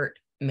digital art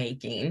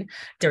making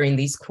during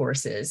these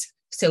courses.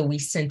 So we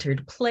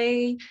centered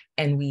play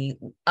and we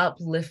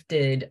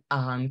uplifted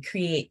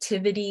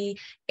creativity,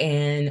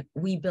 and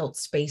we built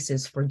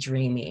spaces for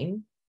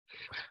dreaming.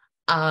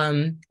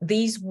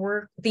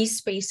 These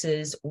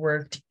spaces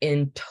worked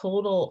in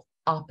total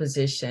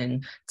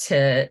opposition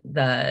to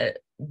the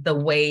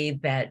way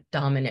that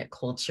dominant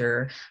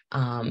culture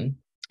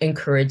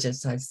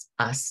encourages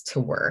us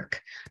to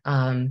work,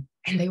 and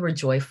they were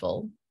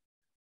joyful.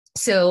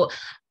 So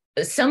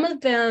some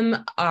of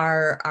them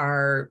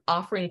are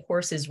offering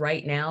courses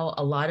right now.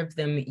 A lot of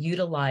them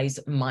utilize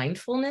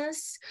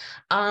mindfulness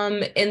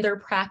in their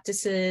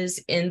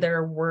practices, in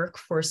their work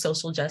for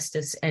social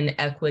justice and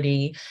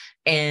equity,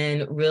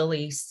 and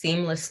really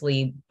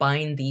seamlessly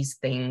bind these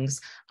things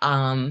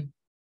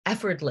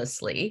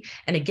effortlessly,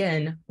 and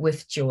again,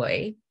 with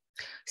joy.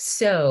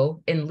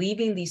 So in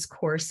leaving these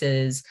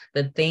courses,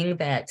 the thing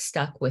that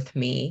stuck with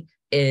me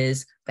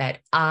is that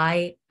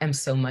I am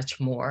so much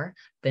more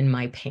than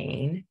my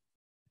pain.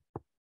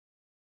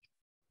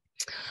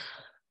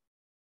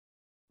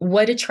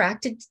 What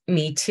attracted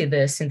me to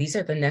this, and these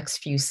are the next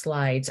few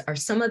slides, are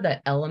some of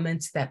the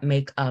elements that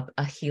make up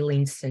a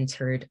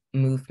healing-centered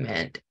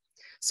movement.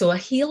 So a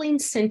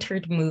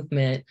healing-centered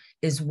movement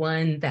is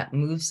one that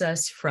moves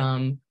us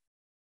from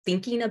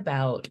thinking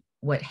about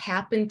what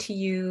happened to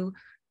you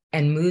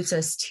and moves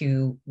us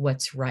to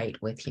what's right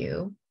with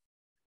you.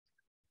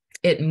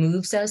 It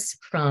moves us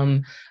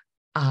from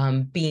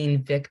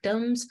being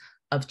victims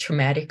of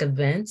traumatic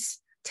events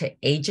to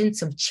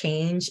agents of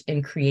change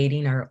in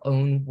creating our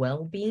own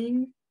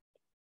well-being.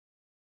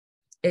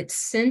 It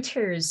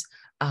centers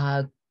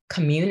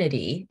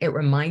community. It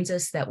reminds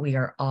us that we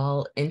are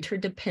all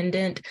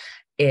interdependent.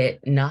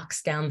 It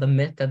knocks down the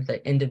myth of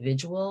the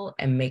individual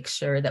and makes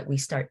sure that we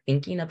start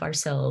thinking of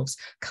ourselves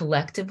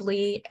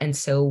collectively, and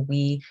so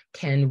we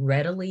can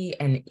readily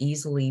and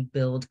easily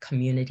build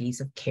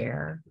communities of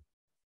care.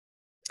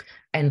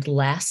 And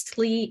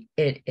lastly,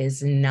 it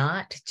is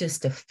not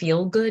just a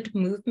feel-good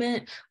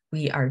movement.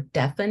 We are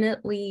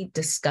definitely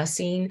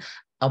discussing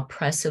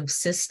oppressive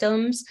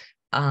systems.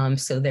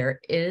 So there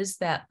is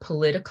that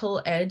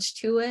political edge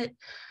to it,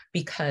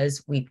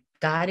 because we've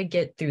got to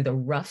get through the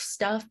rough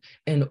stuff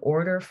in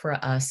order for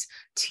us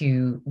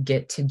to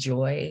get to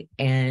joy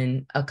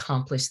and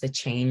accomplish the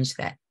change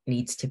that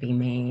needs to be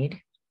made.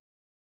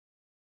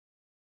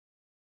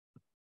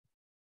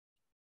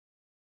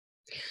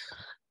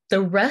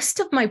 The rest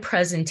of my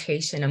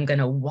presentation, I'm going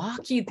to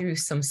walk you through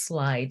some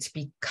slides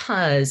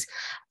because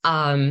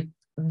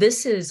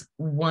this is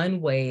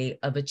one way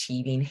of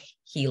achieving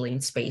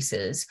healing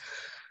spaces.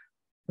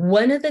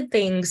 One of the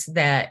things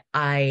that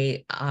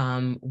I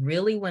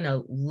really want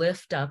to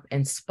lift up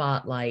and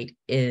spotlight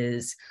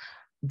is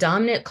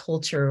dominant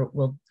culture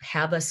will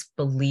have us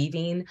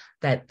believing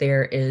that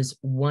there is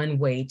one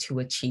way to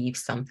achieve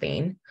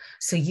something.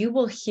 So you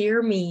will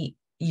hear me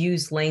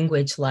use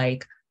language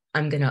like,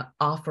 I'm going to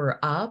offer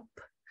up.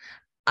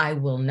 I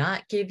will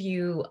not give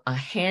you a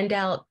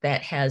handout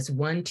that has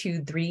 1,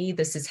 2, 3.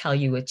 This is how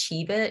you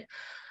achieve it.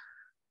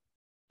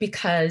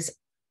 Because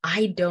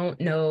I don't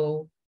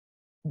know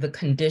the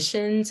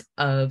conditions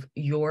of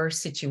your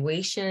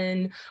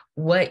situation,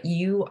 what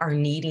you are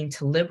needing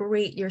to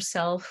liberate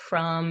yourself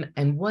from,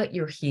 and what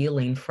you're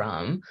healing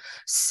from.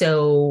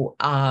 So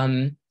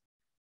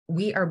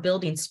we are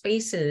building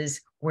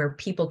spaces where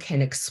people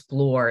can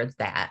explore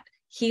that.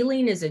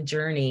 Healing is a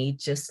journey,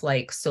 just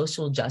like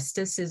social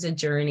justice is a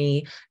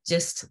journey,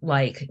 just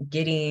like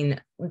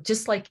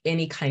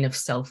any kind of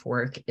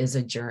self-work is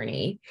a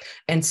journey.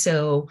 And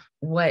so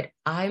what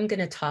I'm going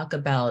to talk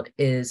about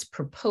is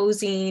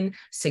proposing,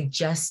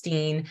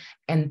 suggesting,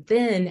 and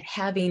then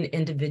having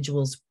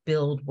individuals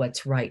build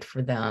what's right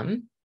for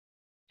them.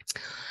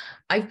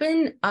 I've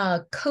been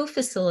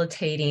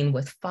co-facilitating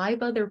with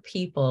 5 other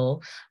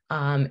people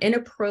in a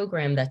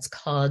program that's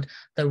called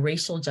the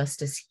Racial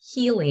Justice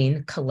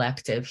Healing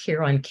Collective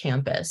here on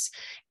campus.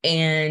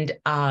 And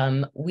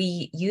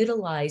we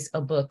utilize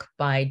a book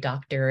by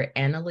Dr.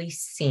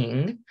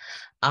 Teachng,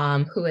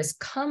 who has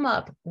come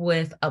up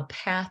with a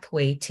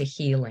pathway to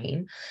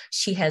healing.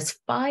 She has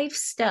 10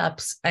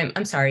 steps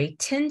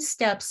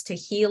to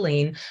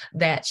healing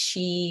that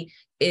she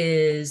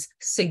is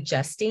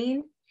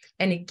suggesting.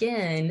 And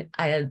again,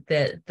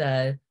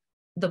 the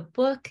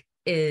book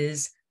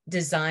is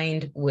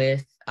designed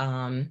with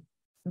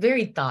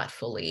very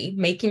thoughtfully,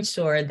 making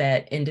sure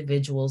that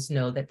individuals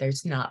know that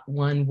there's not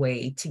one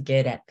way to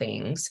get at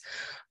things.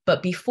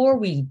 But before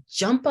we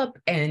jump up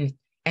and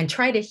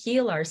try to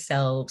heal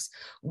ourselves,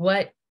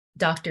 what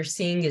Dr.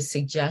 Singh is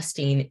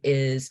suggesting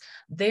is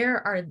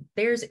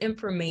there's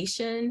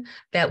information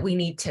that we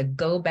need to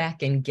go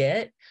back and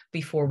get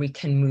before we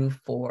can move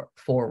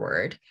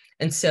forward.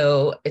 And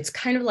so it's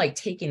kind of like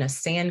taking a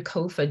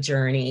Sankofa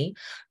journey,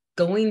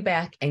 going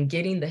back and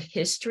getting the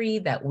history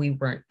that we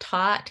weren't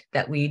taught,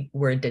 that we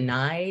were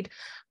denied,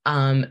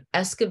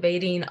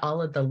 excavating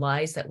all of the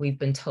lies that we've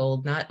been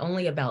told, not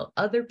only about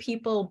other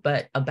people,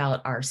 but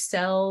about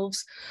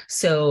ourselves.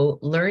 So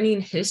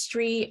learning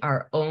history,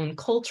 our own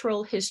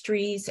cultural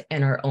histories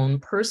and our own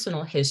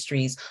personal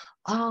histories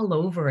all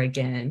over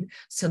again.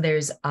 So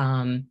there's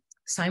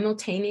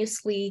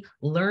simultaneously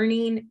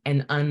learning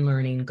and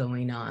unlearning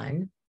going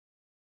on.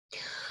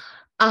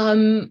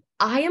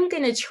 I am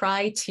going to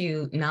try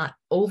to not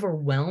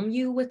overwhelm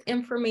you with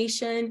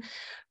information.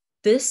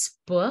 This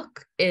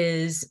book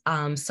is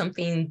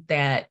something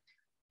that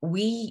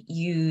we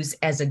use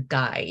as a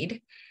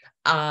guide.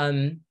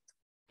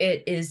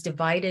 It is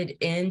divided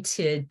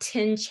into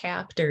 10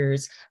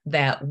 chapters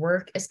that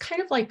work as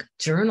kind of like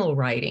journal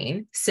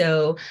writing.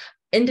 So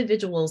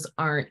individuals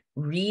aren't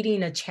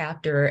reading a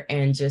chapter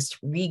and just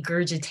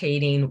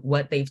regurgitating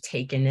what they've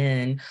taken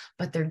in,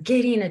 but they're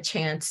getting a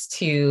chance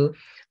to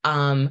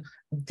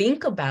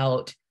think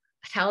about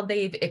how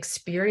they've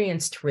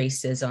experienced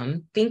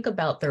racism, think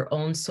about their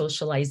own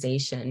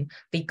socialization,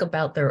 think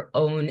about their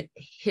own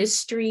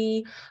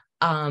history,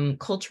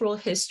 cultural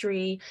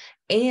history,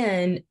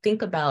 and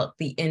think about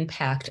the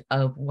impact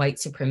of white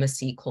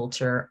supremacy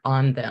culture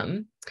on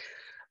them.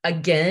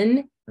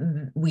 Again,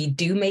 we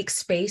do make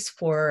space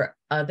for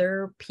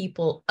other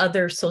people,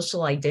 other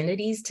social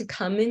identities to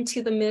come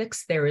into the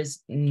mix. There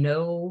is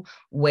no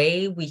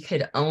way we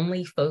could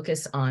only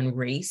focus on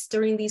race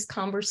during these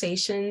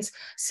conversations.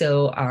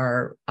 So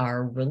our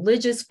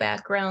religious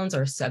backgrounds,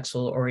 our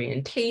sexual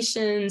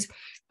orientations,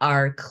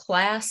 our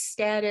class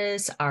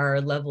status, our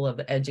level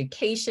of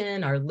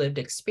education, our lived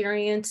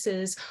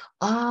experiences,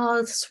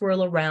 all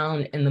swirl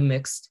around in the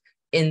mix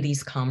in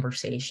these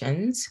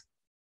conversations.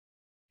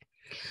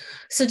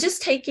 So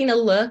just taking a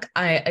look,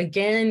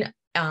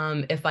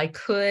 if I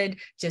could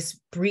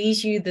just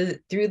breeze you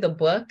through the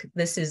book,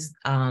 this is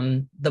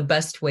the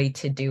best way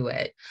to do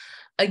it.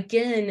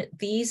 Again,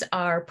 these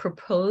are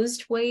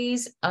proposed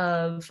ways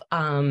of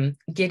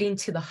getting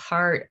to the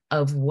heart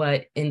of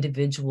what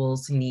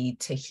individuals need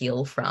to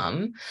heal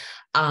from.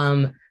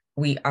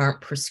 We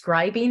aren't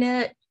prescribing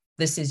it.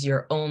 This is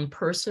your own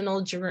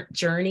personal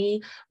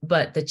journey,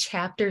 but the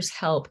chapters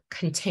help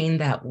contain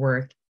that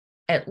work,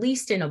 at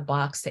least in a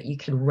box that you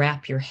can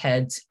wrap your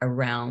heads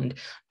around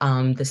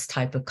this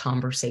type of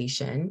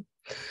conversation.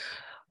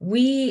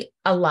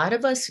 A lot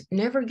of us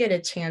never get a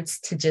chance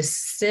to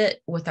just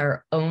sit with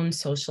our own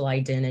social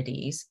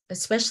identities,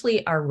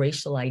 especially our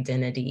racial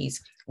identities.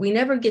 We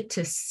never get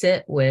to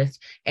sit with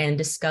and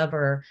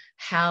discover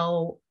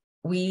how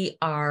we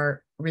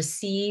are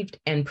received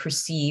and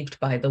perceived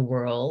by the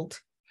world.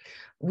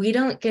 We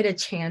don't get a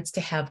chance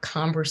to have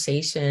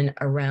conversation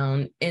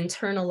around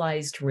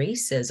internalized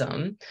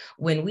racism.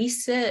 When we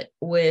sit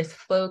with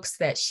folks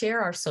that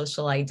share our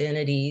social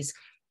identities,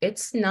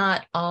 it's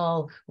not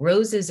all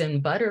roses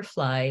and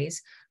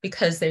butterflies,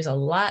 because there's a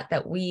lot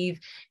that we've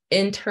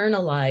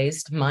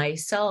internalized,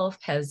 myself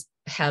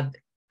have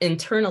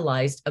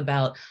internalized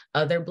about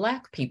other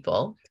Black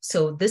people.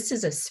 So this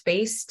is a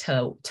space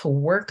to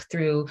work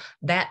through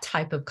that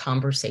type of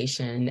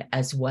conversation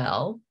as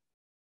well.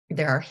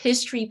 There are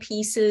history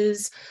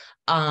pieces.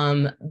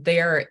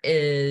 There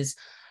is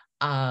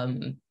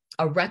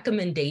a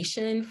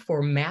recommendation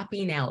for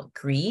mapping out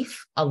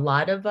grief. A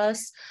lot of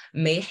us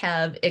may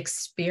have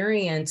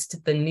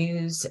experienced the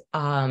news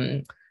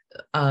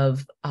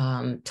of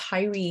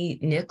Tyree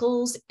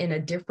Nichols in a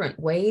different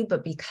way,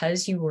 but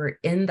because you were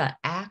in the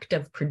act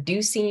of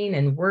producing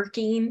and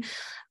working,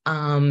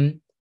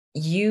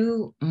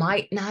 you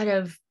might not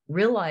have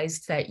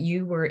realized that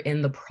you were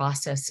in the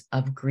process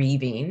of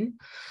grieving.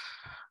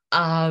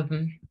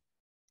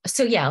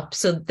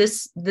 So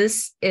this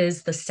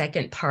is the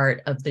second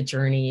part of the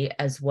journey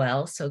as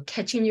well. So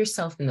catching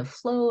yourself in the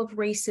flow of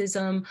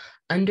racism,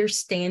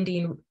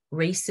 understanding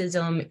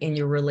racism in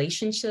your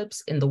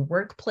relationships, in the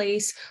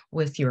workplace,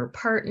 with your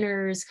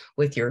partners,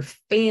 with your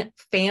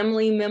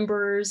family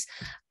members.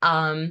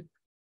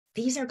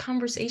 These are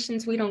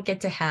conversations we don't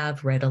get to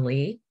have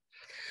readily.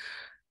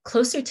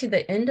 Closer to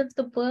the end of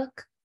the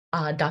book,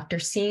 Dr.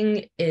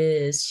 Teachng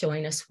is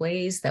showing us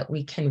ways that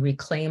we can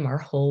reclaim our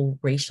whole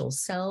racial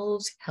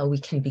selves, how we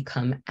can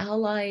become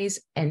allies,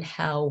 and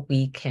how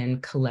we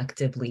can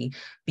collectively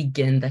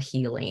begin the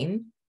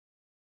healing.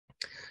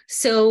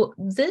 So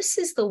this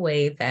is the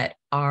way that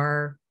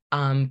our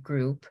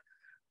group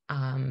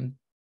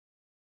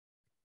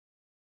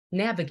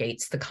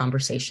navigates the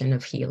conversation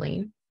of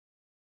healing.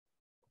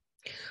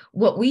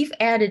 What we've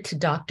added to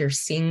Dr.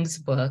 Teachng's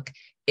book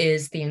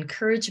is the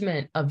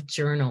encouragement of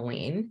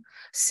journaling.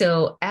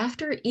 So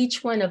after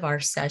each one of our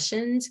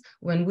sessions,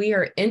 when we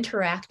are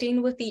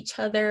interacting with each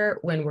other,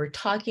 when we're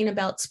talking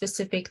about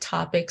specific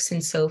topics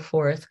and so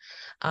forth,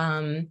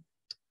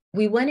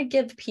 we want to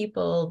give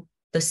people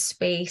the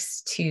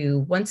space to,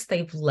 once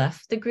they've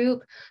left the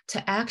group,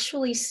 to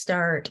actually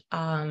start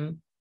to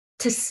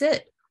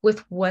sit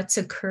with what's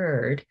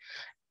occurred,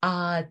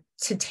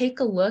 to take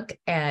a look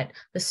at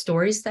the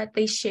stories that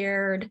they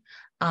shared,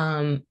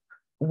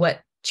 what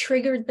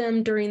triggered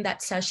them during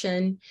that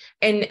session.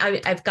 And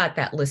I've got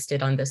that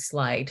listed on this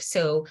slide.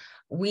 So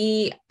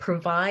we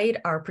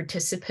provide our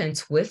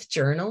participants with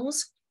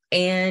journals,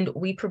 and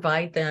we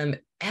provide them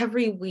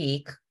every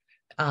week.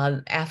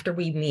 After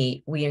we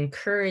meet, we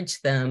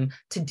encourage them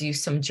to do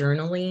some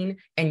journaling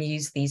and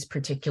use these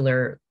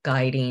particular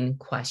guiding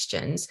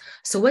questions.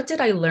 So what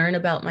did I learn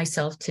about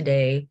myself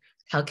today?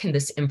 How can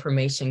this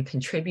information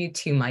contribute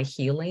to my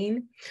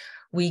healing?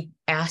 We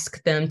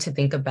ask them to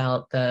think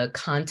about the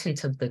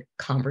content of the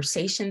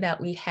conversation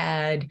that we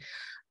had,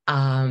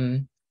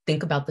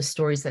 think about the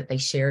stories that they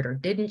shared or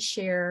didn't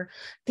share,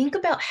 think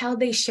about how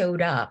they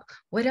showed up.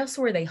 What else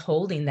were they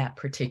holding that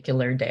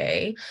particular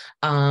day?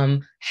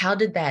 How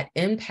did that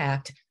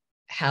impact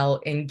how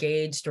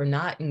engaged or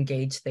not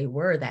engaged they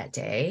were that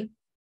day?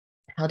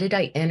 How did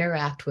I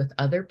interact with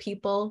other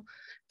people?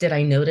 Did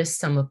I notice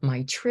some of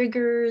my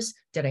triggers?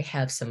 Did I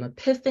have some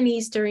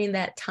epiphanies during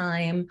that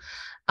time?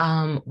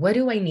 What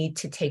do I need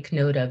to take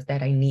note of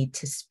that I need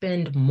to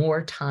spend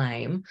more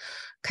time?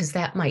 Because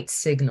that might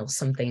signal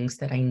some things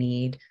that I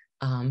need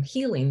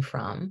healing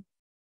from.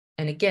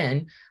 And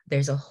again,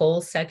 there's a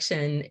whole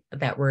section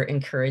that we're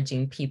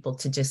encouraging people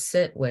to just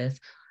sit with.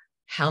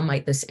 How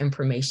might this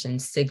information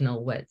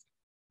signal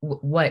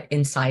what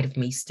inside of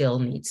me still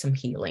needs some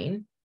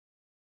healing?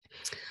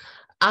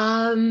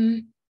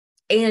 And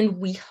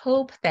we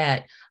hope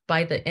that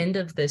by the end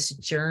of this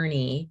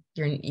journey,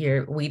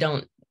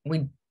 we're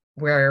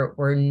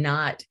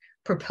not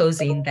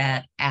proposing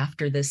that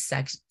after this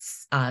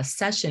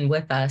session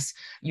with us,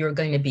 you're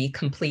going to be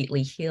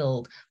completely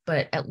healed,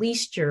 but at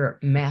least you're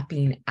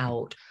mapping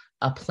out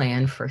a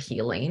plan for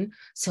healing.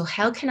 So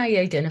how can I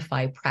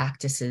identify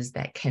practices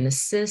that can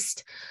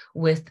assist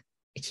with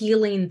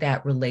healing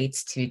that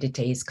relates to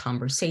today's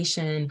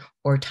conversation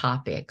or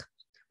topic?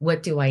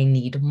 What do I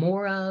need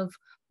more of?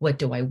 What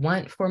do I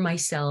want for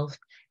myself?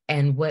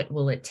 And what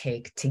will it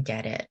take to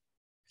get it?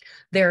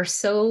 There are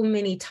so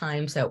many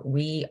times that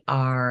we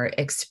are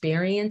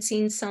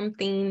experiencing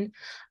something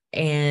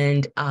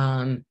and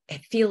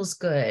it feels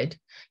good.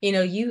 You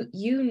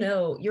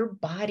know, your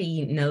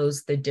body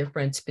knows the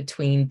difference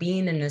between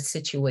being in a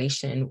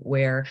situation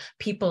where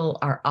people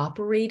are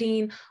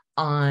operating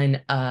on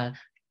a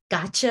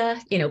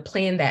gotcha,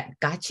 playing that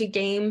gotcha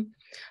game,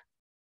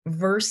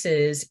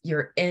 versus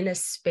you're in a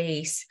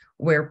space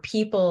where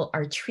people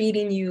are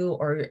treating you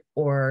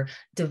or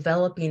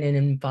developing an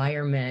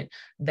environment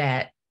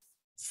that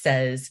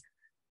says,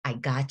 I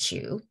got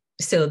you.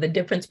 So the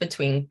difference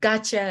between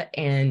gotcha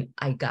and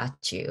I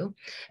got you.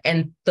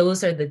 And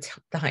those are the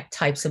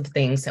types of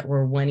things that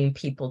we're wanting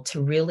people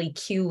to really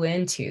cue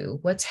into.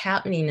 What's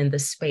happening in the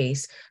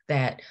space,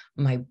 that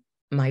my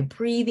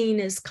breathing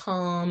is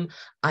calm.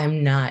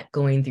 I'm not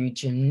going through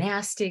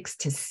gymnastics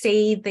to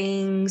say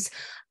things.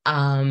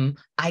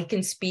 I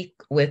can speak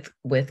with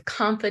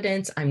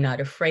confidence. I'm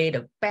not afraid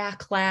of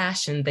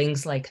backlash and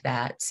things like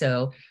that.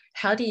 So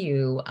how do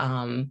you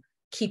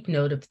keep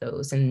note of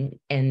those?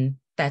 And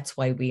that's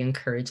why we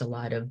encourage a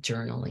lot of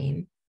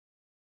journaling.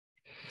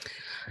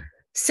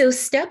 So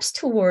steps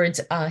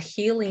towards a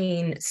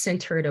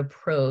healing-centered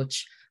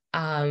approach.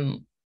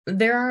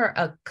 There are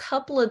a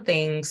couple of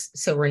things,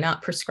 so we're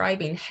not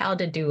prescribing how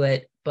to do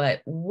it,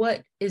 but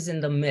what is in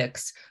the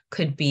mix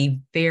could be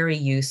very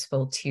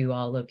useful to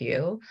all of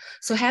you.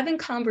 So having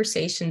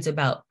conversations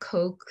about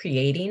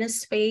co-creating a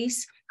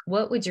space.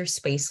 What would your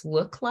space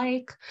look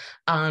like?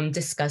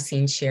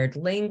 Discussing shared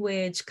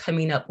language,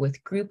 coming up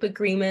with group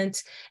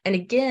agreements, and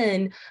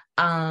again,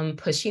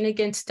 pushing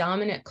against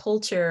dominant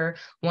culture,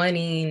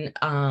 wanting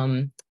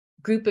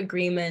group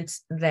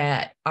agreements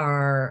that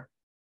are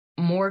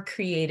more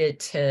created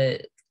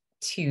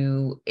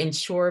to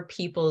ensure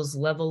people's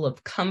level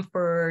of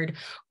comfort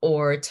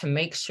or to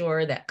make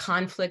sure that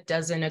conflict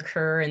doesn't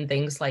occur and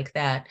things like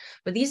that.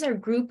 But these are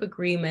group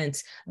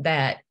agreements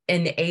that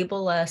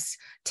enable us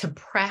to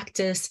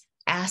practice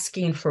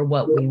asking for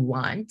what we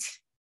want.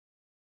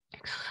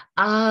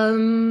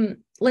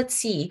 Let's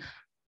see.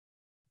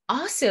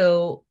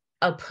 Also,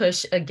 a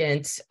push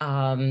against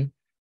dominant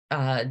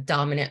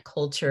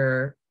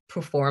culture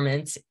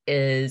performance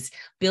is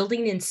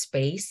building in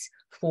space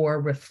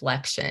for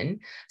reflection.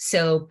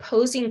 So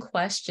posing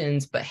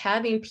questions, but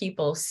having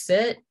people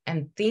sit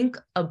and think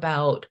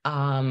about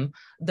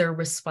their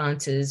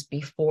responses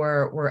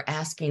before we're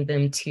asking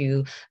them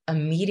to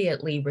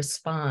immediately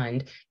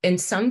respond. In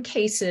some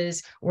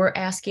cases, we're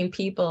asking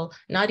people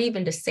not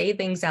even to say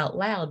things out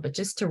loud, but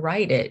just to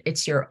write it.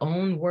 It's your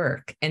own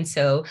work. And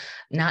so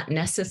not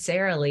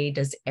necessarily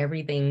does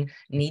everything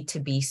need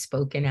to be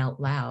spoken out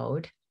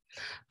loud.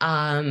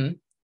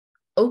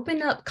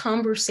 Open up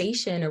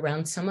conversation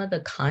around some of the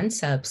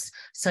concepts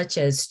such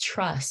as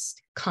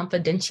trust,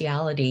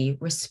 confidentiality,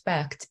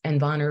 respect, and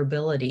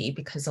vulnerability,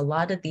 because a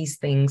lot of these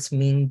things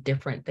mean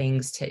different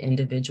things to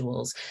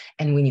individuals.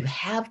 And when you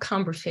have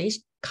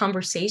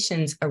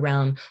conversations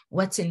around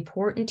what's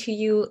important to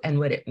you and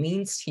what it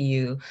means to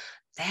you,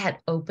 that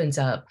opens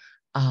up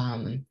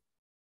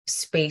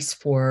space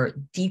for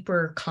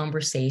deeper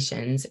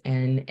conversations.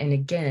 And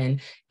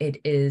again, it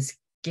is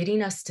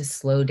getting us to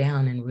slow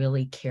down and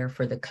really care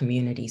for the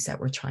communities that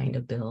we're trying to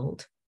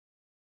build.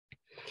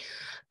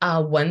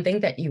 One thing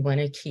that you want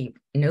to keep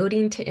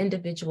noting to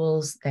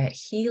individuals, that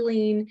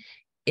healing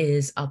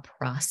is a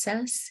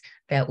process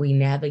that we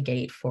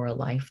navigate for a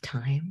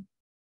lifetime.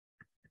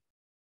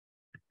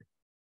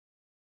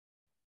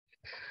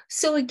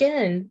 So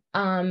again,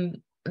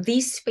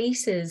 these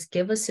spaces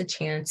give us a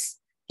chance,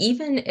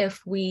 even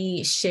if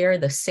we share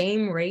the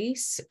same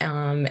race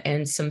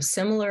and some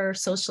similar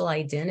social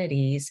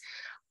identities.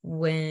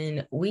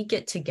 When we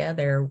get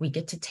together, we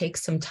get to take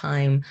some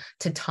time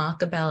to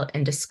talk about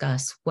and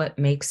discuss what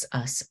makes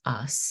us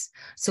us.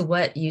 So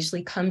what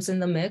usually comes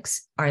in the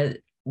mix are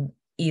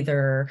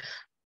either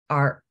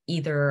our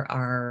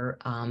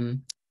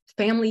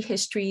family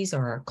histories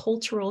or our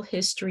cultural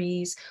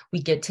histories.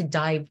 We get to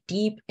dive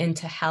deep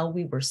into how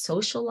we were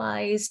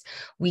socialized.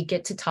 We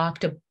get to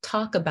talk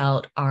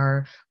about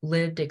our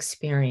lived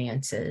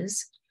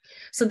experiences.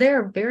 So there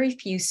are very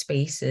few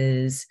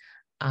spaces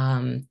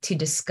to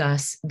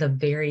discuss the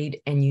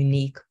varied and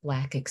unique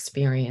Black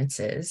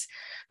experiences.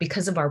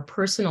 Because of our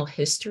personal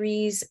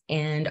histories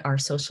and our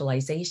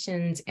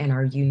socializations and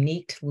our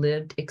unique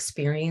lived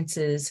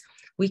experiences,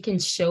 we can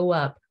show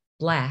up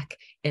Black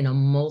in a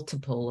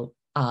multiple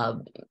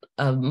of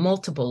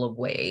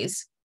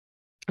ways,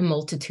 a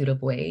multitude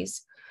of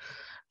ways.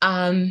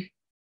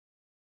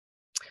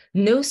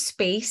 No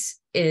space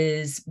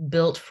is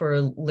built for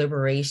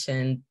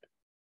liberation.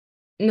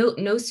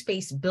 No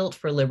space built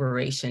for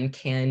liberation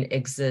can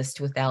exist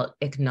without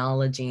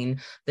acknowledging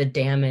the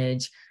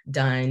damage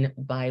done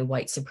by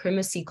white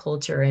supremacy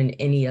culture and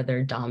any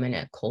other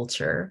dominant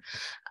culture.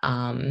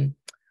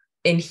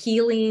 In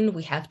healing,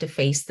 we have to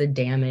face the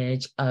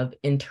damage of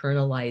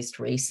internalized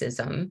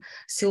racism.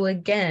 So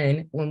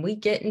again, when we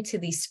get into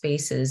these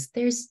spaces,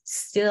 there's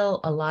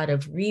still a lot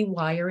of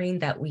rewiring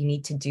that we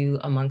need to do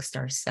amongst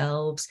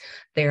ourselves.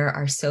 There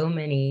are so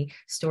many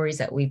stories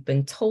that we've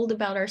been told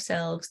about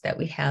ourselves that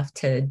we have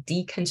to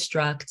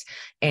deconstruct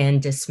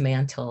and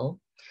dismantle.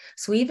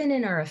 So even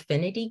in our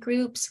affinity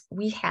groups,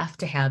 we have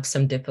to have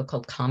some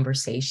difficult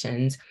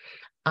conversations.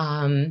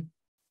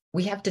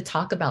 We have to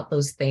talk about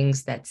those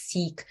things that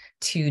seek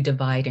to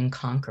divide and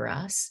conquer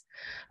us.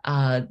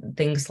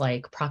 Things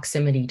like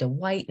proximity to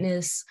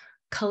whiteness,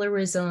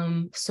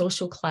 colorism,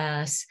 social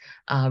class,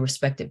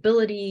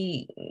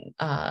 respectability,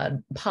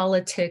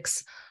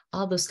 politics,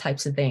 all those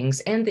types of things,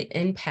 and the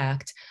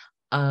impact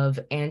of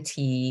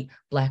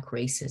anti-Black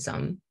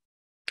racism.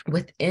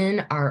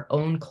 Within our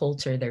own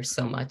culture, there's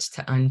so much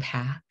to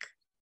unpack.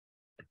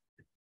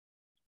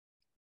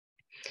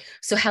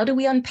 So how do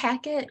we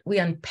unpack it? We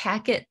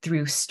unpack it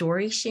through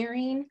story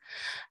sharing.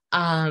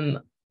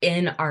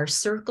 In our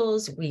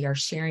circles, we are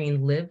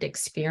sharing lived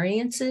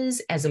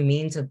experiences as a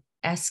means of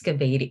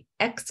excavating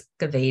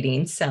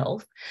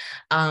self.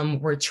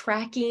 We're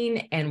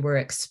tracking and we're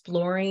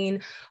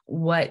exploring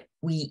what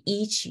we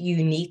each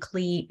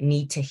uniquely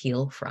need to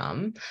heal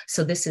from.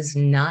 So this is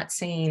not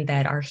saying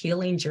that our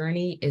healing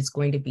journey is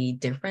going to be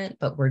different,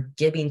 but we're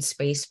giving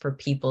space for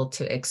people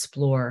to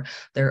explore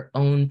their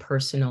own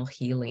personal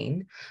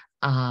healing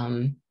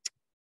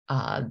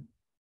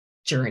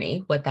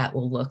journey, what that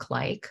will look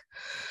like.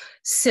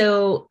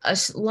 So a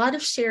lot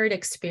of shared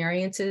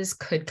experiences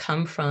could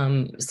come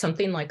from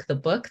something like the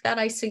book that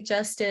I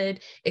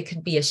suggested. It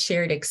could be a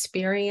shared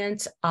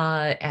experience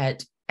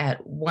at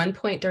one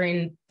point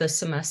during the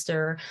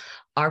semester.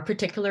 Our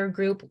particular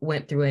group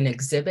went through an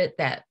exhibit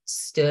that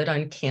stood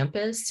on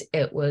campus.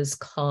 It was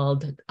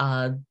called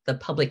the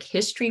Public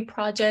History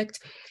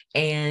Project,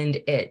 and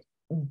it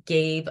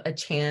gave a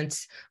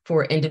chance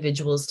for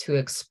individuals to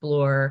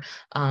explore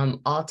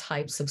all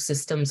types of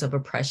systems of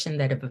oppression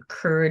that have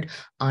occurred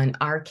on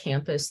our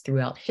campus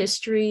throughout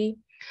history.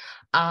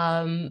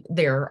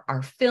 There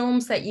are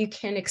films that you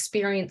can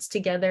experience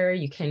together.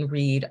 You can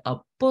read a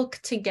book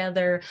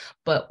together,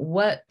 but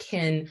what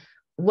can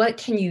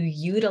you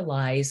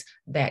utilize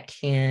that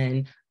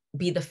can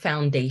be the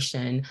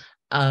foundation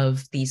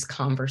of these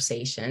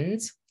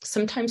conversations?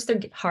 Sometimes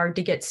they're hard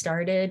to get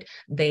started.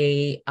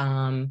 They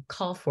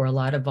call for a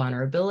lot of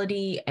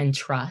vulnerability and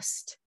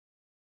trust.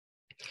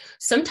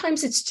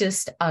 Sometimes it's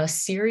just a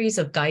series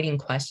of guiding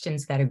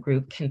questions that a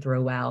group can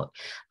throw out.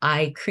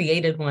 I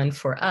created one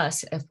for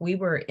us. If we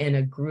were in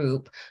a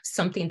group,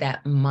 something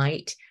that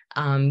might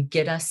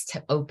get us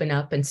to open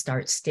up and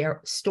start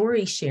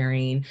story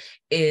sharing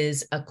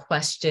is a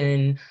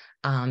question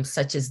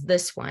such as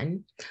this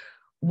one.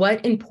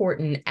 What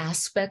important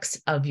aspects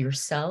of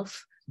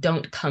yourself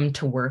don't come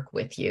to work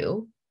with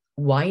you?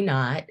 Why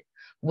not?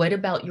 What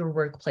about your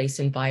workplace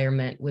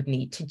environment would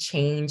need to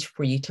change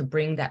for you to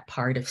bring that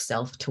part of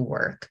self to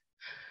work?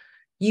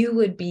 You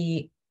would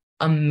be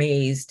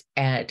amazed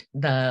at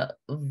the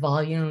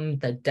volume,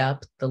 the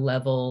depth, the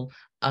level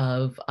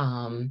of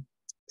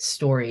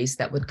stories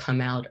that would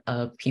come out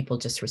of people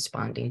just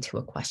responding to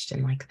a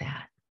question like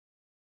that.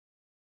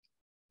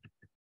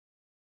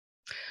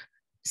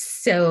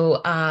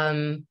 So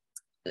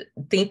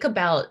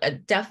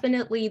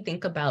definitely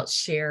think about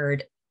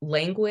shared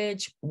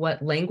language,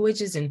 what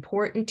language is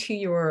important to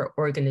your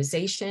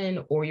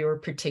organization or your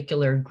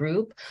particular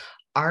group.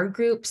 Our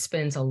group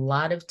spends a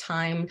lot of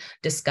time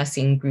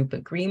discussing group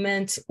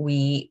agreements.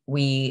 We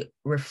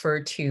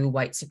refer to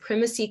white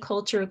supremacy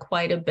culture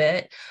quite a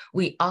bit.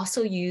 We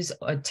also use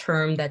a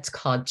term that's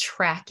called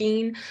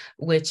tracking,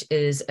 which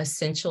is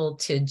essential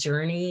to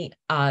journaling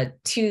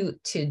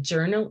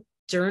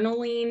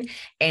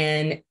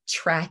and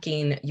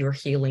tracking your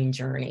healing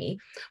journey.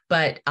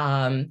 But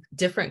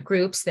different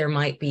groups, there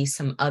might be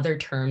some other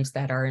terms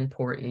that are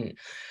important.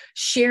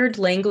 Shared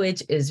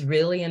language is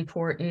really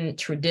important.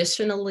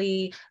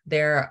 Traditionally,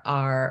 there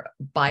are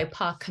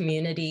BIPOC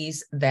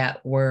communities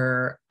that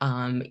were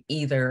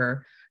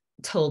either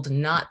told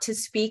not to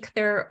speak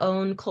their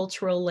own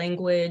cultural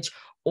language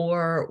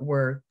or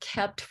were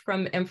kept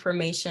from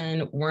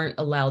information, weren't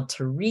allowed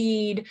to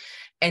read.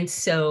 And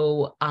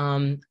so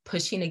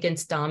pushing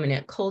against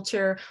dominant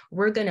culture,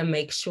 we're gonna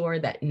make sure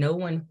that no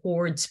one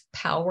hoards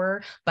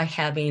power by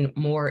having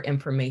more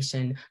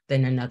information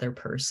than another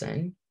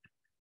person.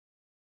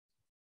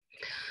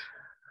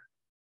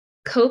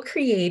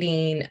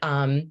 Co-creating,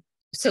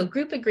 so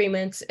group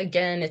agreements,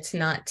 again, it's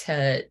not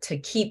to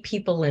keep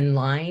people in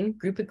line.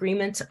 Group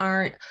agreements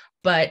aren't,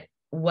 but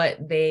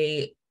what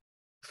they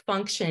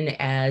function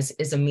as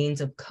is a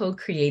means of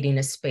co-creating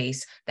a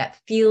space that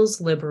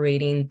feels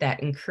liberating,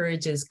 that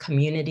encourages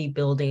community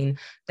building,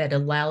 that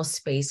allows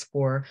space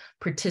for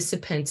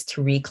participants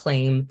to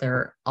reclaim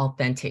their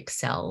authentic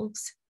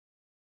selves.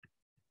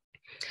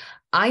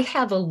 I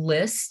have a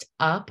list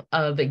up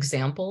of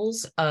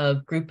examples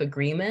of group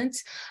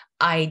agreements.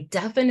 I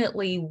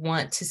definitely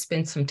want to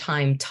spend some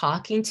time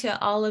talking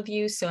to all of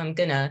you, so I'm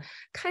gonna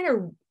kind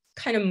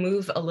of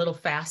move a little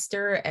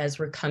faster as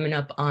we're coming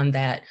up on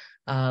that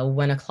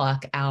 1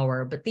 o'clock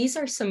hour. But these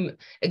are some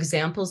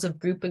examples of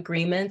group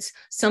agreements.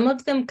 Some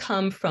of them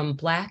come from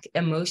Black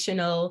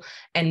Emotional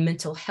and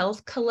Mental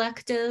Health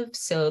Collective.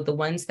 So the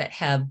ones that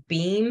have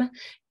BEAM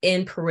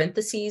in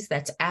parentheses,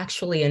 that's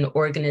actually an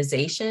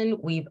organization.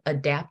 We've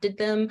adapted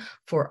them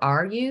for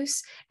our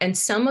use. And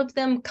some of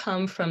them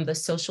come from the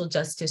Social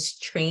Justice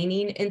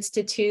Training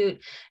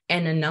Institute.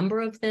 And a number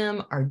of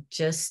them are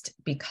just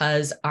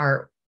because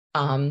our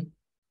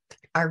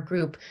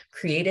group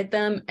created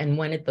them and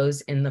wanted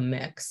those in the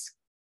mix.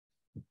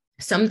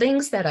 Some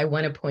things that I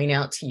want to point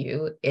out to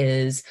you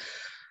is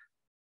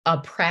a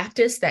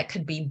practice that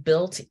could be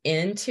built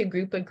into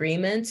group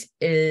agreements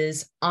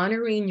is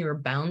honoring your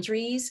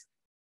boundaries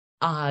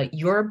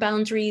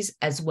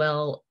as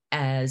well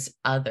as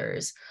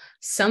others.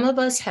 Some of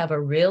us have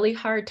a really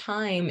hard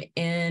time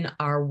in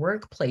our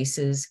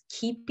workplaces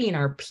keeping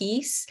our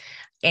peace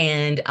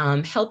and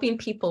helping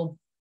people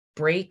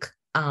break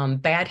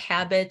bad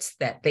habits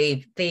that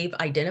they've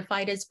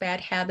identified as bad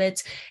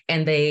habits,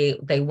 and they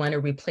want to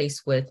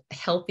replace with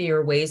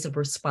healthier ways of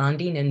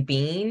responding and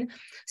being.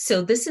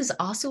 So this is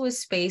also a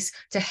space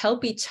to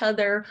help each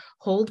other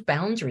hold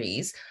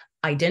boundaries,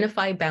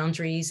 identify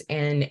boundaries,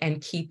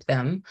 and keep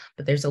them.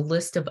 But there's a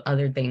list of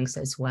other things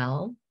as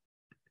well.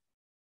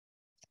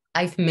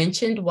 I've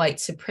mentioned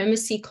white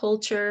supremacy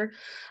culture.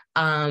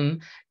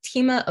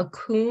 Tima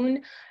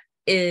Okun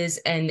is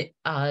a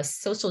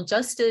social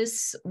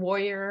justice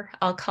warrior,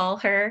 I'll call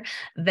her,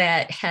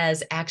 that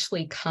has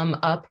actually come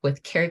up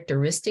with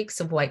characteristics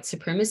of white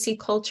supremacy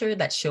culture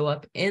that show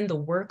up in the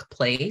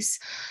workplace.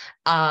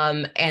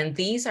 And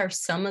these are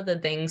some of the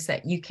things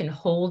that you can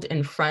hold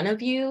in front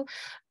of you,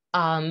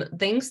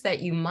 things that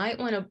you might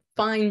want to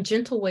find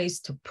gentle ways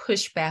to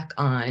push back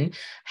on.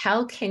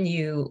 How can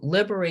you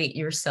liberate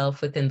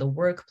yourself within the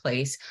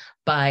workplace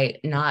by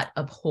not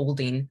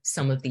upholding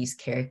some of these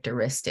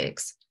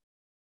characteristics?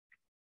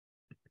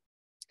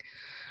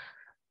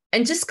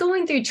 And just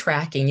going through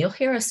tracking, you'll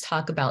hear us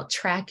talk about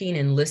tracking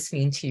and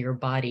listening to your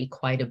body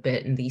quite a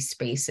bit in these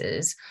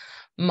spaces.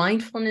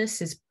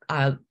 Mindfulness is,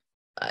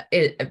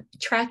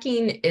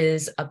 tracking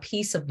is a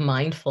piece of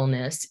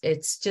mindfulness.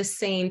 It's just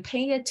saying,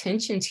 pay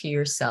attention to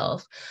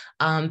yourself,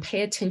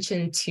 pay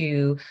attention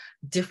to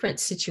different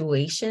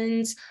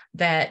situations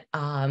that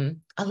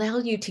allow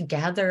you to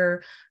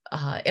gather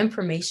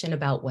information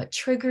about what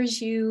triggers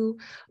you,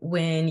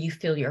 when you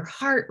feel your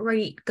heart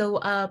rate go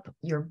up,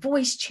 your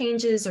voice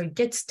changes or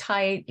gets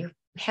tight, you're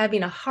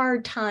having a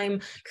hard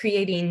time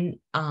creating,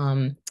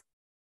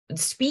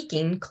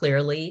 speaking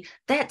clearly,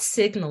 that's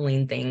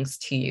signaling things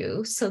to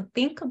you. So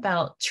think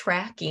about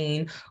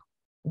tracking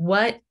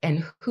what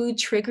and who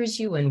triggers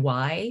you and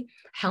why,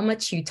 how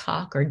much you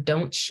talk or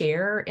don't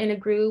share in a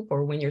group,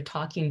 or when you're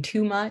talking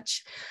too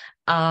much.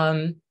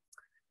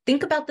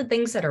 Think about the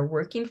things that are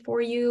working for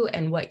you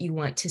and what you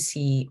want to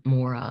see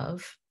more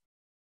of.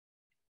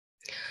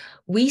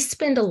 We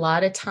spend a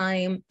lot of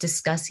time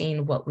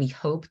discussing what we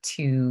hope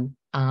to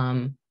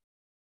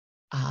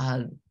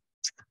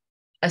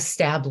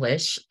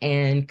establish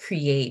and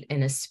create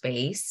in a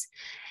space.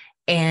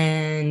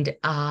 And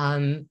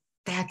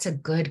that's a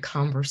good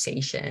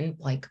conversation,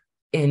 like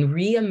in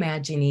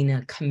reimagining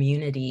a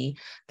community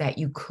that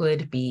you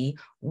could be,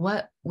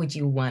 what would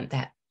you want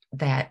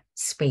that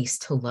space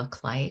to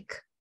look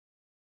like?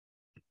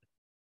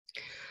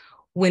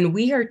 When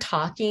we are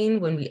talking,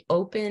 when we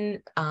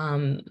open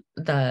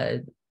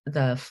the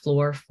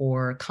floor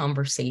for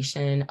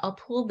conversation, I'll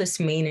pull this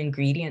main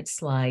ingredient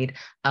slide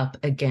up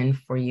again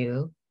for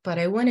you, but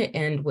I want to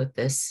end with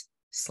this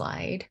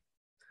slide.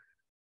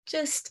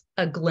 Just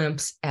a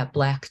glimpse at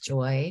Black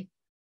joy.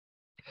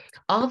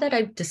 All that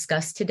I've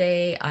discussed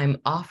today,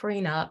 I'm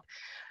offering up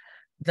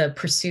the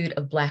pursuit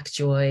of Black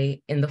joy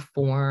in the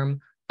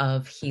form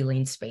of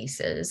healing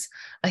spaces.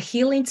 A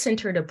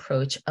healing-centered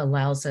approach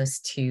allows us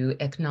to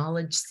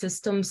acknowledge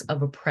systems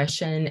of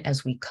oppression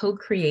as we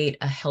co-create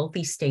a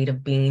healthy state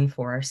of being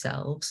for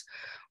ourselves.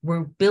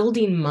 We're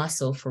building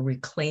muscle for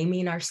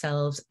reclaiming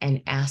ourselves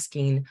and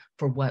asking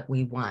for what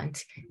we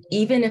want,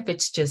 even if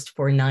it's just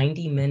for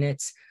 90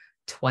 minutes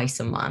twice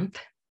a month.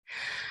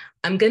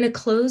 I'm going to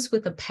close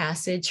with a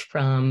passage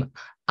from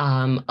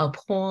a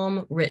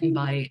poem written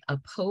by a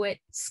poet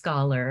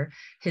scholar.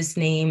 His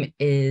name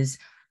is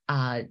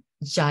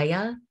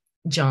Jaya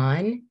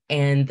John,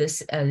 and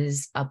this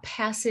is a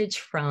passage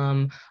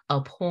from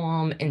a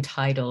poem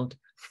entitled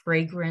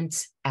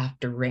Fragrance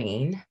After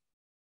Rain.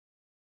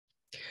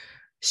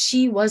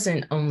 She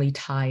wasn't only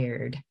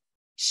tired,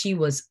 she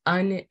was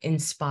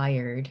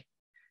uninspired.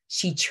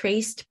 She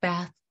traced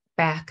back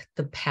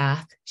the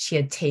path she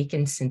had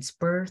taken since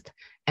birth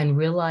and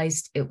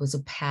realized it was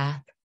a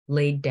path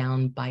laid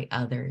down by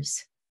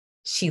others.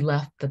 She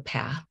left the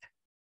path,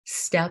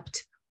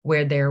 stepped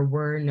where there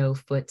were no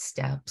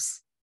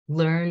footsteps,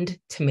 learned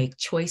to make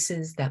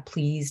choices that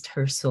pleased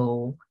her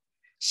soul.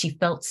 She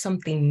felt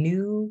something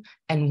new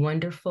and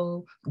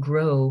wonderful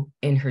grow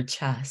in her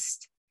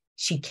chest.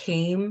 She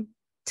came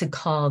to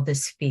call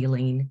this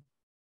feeling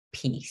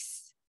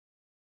peace.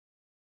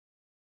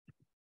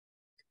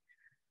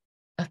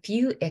 A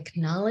few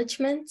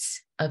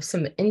acknowledgements of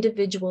some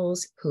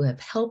individuals who have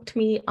helped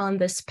me on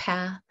this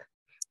path.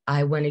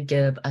 I want to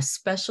give a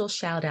special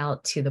shout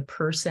out to the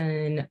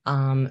person,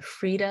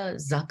 Frida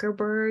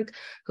Zuckerberg,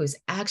 who's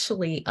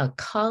actually a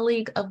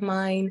colleague of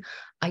mine.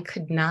 I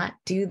could not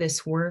do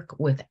this work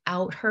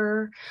without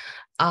her.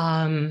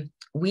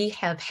 We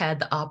have had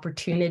the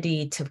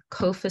opportunity to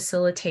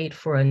co-facilitate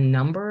for a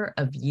number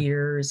of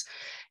years,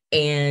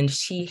 and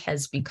she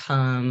has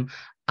become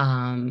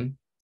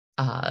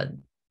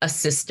a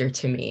sister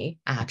to me,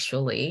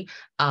 actually.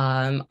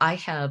 I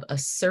have a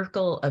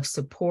circle of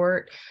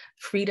support.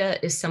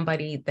 Frida is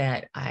somebody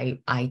that I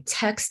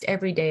text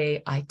every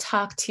day, I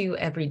talk to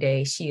every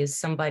day. She is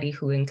somebody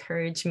who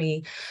encourages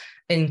me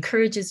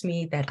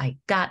that I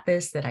got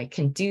this, that I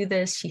can do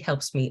this. She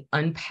helps me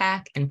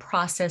unpack and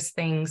process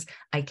things.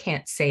 I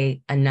can't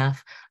say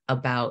enough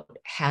about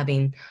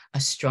having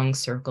a strong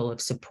circle of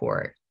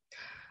support.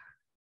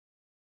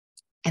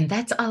 And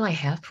that's all I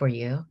have for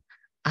you.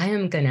 I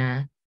am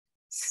gonna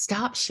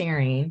stop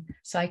sharing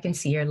so I can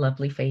see your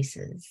lovely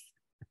faces.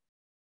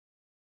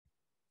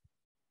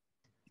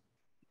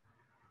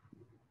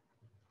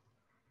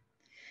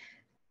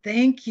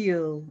 Thank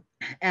you,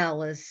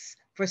 Alice,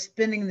 for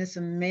spending this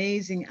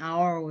amazing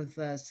hour with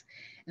us.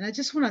 And I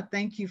just want to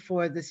thank you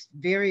for this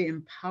very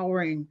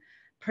empowering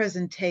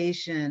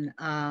presentation,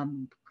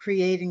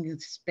 creating a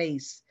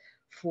space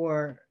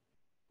for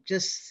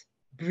just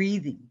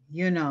breathing,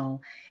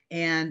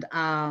 and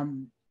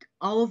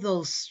all of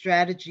those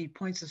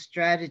points of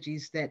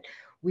strategies that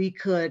we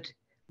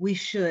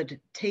should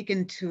take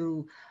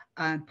into,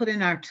 put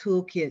in our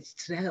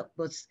toolkits to help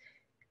us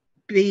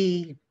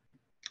be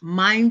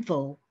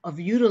mindful of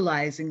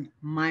utilizing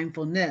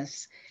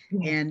mindfulness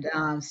and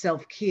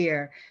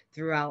self-care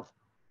throughout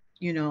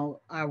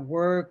our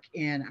work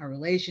and our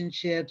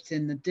relationships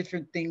and the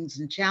different things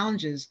and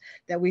challenges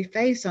that we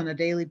face on a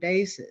daily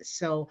basis.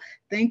 So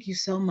thank you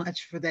so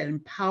much for that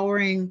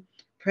empowering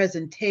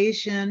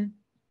presentation.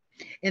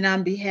 And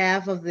on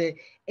behalf of the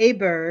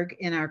ABERG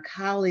and our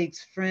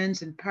colleagues,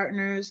 friends, and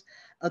partners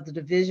of the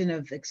Division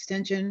of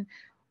Extension,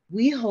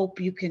 we hope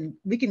we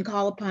can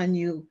call upon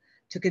you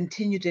to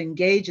continue to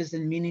engage us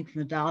in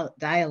meaningful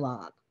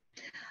dialogue.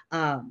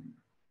 We're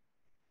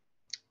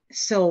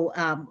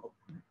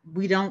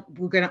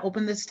going to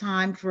open this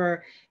time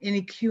for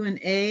any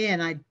Q&A,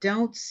 and I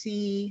don't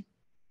see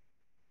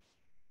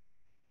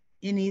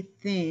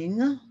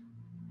anything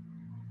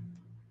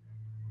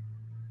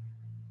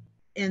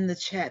in the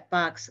chat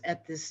box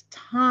at this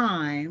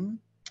time.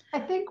 I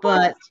think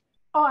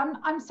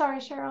I'm sorry,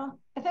 Cheryl.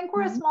 I think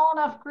we're a small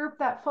enough group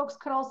that folks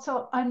could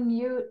also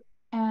unmute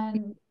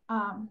and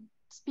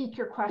speak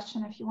your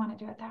question if you want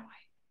to do it that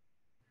way.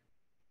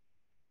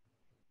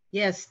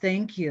 Yes,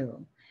 thank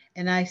you.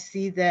 And I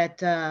see that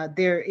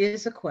there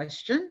is a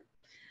question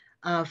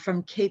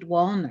from Kate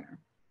Wallner.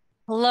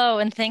 Hello,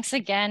 and thanks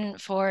again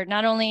for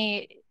not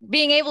only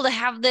being able to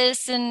have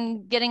this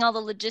and getting all the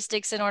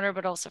logistics in order,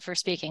 but also for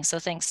speaking. So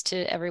thanks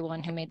to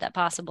everyone who made that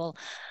possible.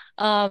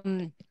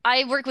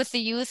 I work with the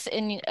youth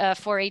in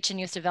 4-H and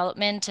youth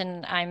development,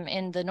 and I'm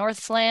in the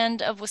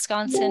Northland of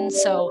Wisconsin.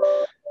 So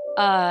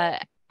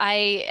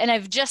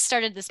I've just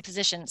started this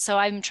position. So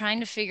I'm trying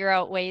to figure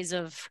out ways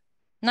of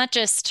not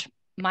just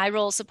my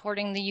role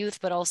supporting the youth,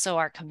 but also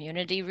our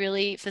community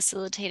really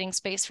facilitating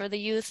space for the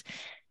youth.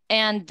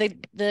 And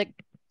the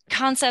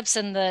concepts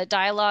and the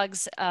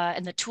dialogues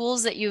and the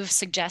tools that you've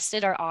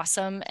suggested are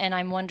awesome. And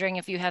I'm wondering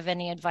if you have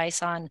any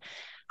advice on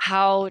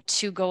how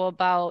to go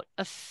about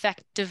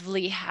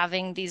effectively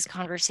having these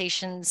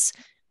conversations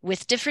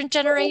with different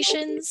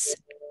generations,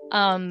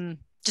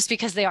 just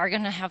because they are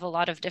going to have a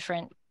lot of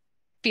different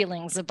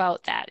feelings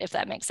about that, if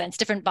that makes sense,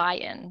 different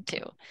buy-in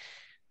too.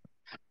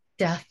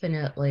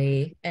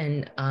 Definitely.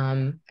 And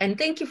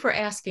thank you for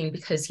asking,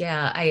 because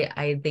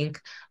I think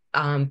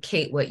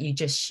Kate, what you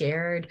just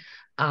shared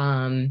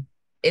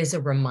is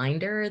a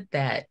reminder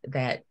that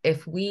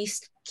if we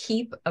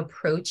keep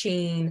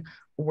approaching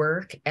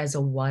work as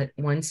a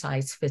one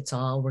size fits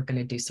all, we're going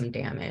to do some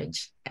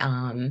damage.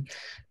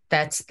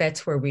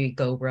 That's where we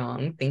go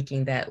wrong,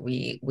 thinking that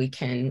we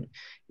can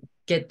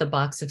get the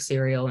box of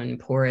cereal and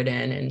pour it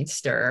in and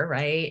stir,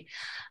 right?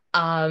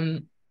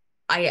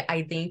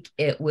 I think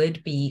it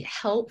would be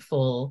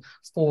helpful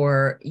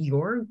for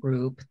your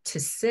group to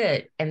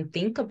sit and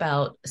think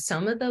about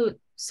some of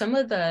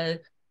the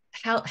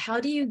how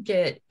do you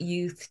get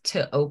youth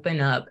to open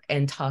up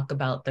and talk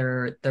about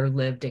their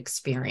lived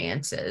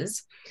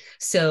experiences?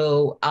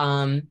 So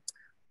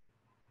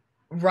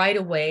right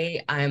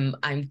away,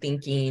 I'm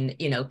thinking,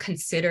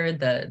 consider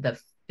the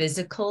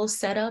physical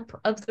setup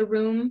of the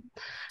room,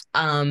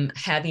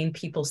 having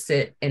people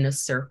sit in a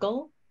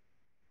circle,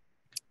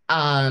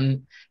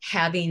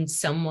 having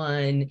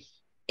someone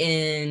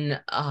in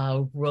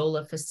a role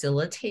of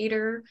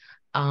facilitator,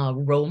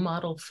 role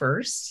model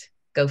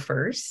go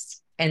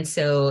first. And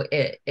so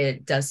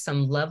it does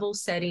some level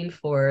setting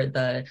for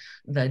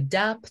the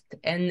depth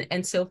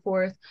and so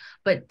forth,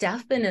 but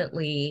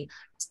definitely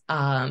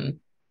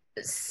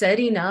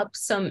setting up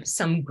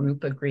some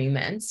group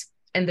agreements.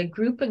 And the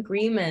group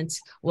agreements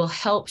will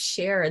help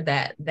share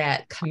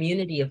that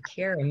community of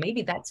care. And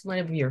maybe that's one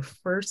of your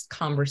first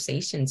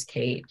conversations,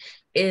 Kate,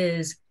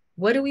 is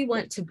what do we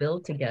want to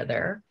build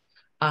together?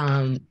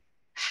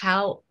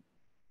 How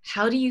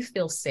do you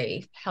feel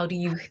safe? How do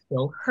you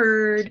feel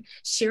heard?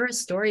 Share a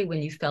story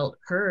when you felt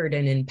heard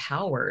and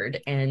empowered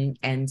and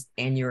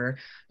your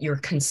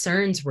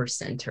concerns were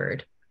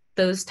centered.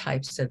 Those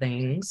types of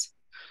things.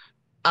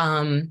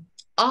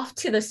 Off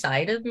to the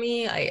side of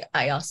me,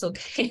 I also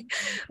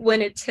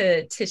wanted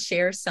to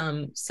share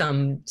some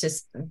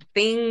just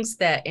things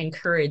that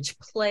encourage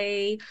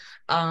play.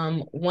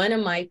 One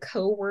of my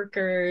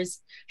coworkers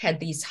had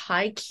these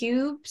high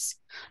cubes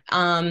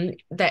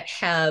that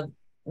have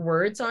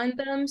words on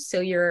them. So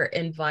you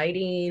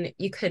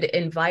could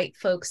invite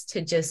folks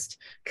to just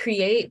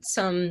create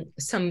some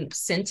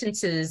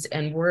sentences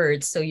and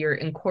words. So you're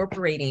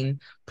incorporating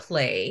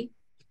play.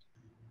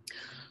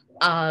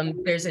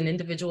 There's an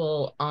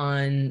individual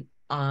on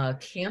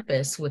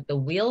campus with the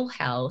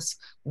Wheelhouse,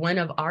 one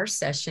of our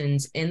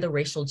sessions in the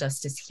Racial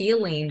Justice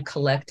Healing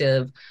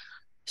Collective.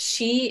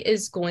 She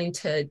is going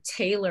to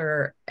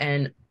tailor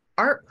an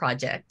art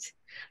project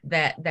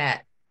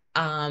that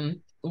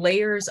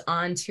layers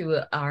onto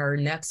our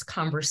next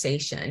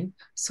conversation.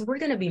 So we're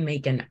going to be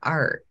making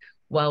art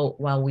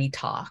while we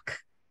talk.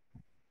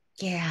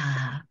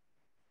 Yeah.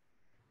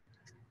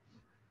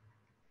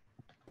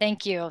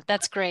 Thank you.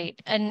 That's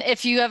great. And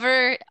if you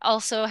ever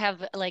also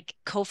have like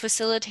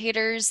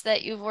co-facilitators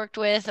that you've worked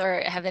with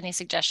or have any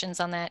suggestions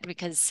on that,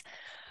 because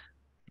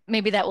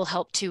maybe that will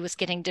help too with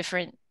getting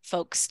different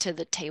folks to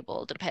the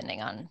table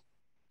depending on.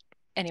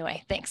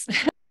 Anyway, thanks.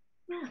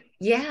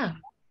 Yeah.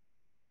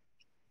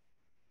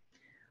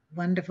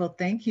 Wonderful.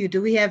 Thank you.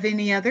 Do we have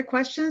any other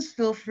questions?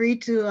 Feel free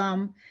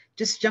to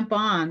just jump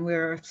on.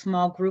 We're a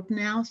small group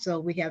now, so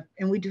we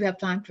do have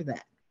time for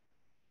that.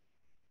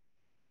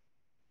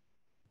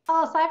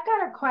 Alice, I've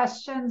got a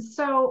question.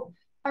 So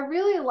I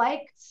really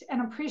liked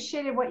and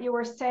appreciated what you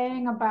were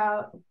saying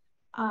about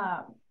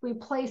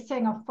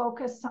replacing a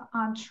focus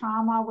on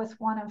trauma with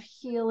one of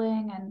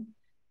healing, and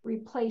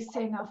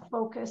replacing a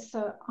focus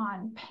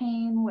on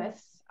pain with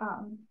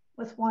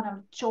one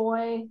of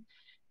joy.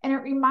 And it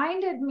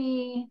reminded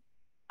me,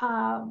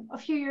 a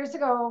few years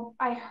ago,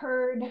 I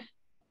heard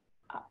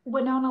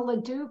Winona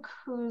LaDuke,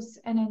 who's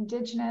an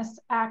Indigenous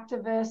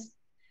activist,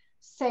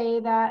 say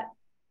that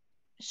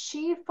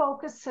she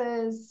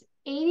focuses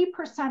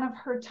 80% of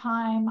her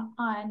time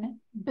on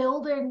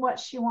building what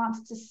she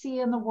wants to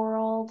see in the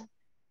world,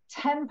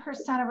 10%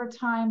 of her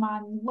time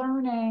on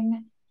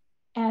learning,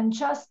 and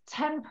just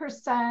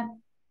 10%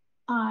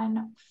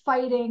 on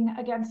fighting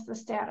against the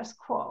status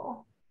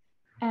quo.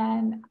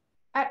 And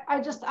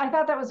I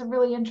thought that was a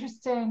really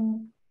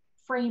interesting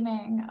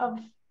framing of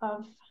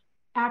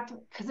active,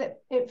 because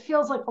it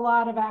feels like a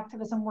lot of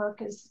activism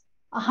work is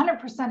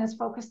 100% is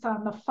focused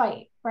on the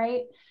fight,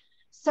 right?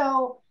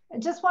 So I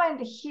just wanted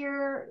to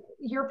hear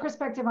your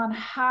perspective on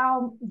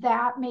how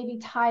that maybe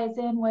ties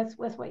in with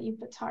what you've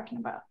been talking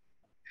about.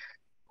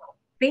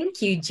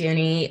 Thank you,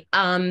 Jenny.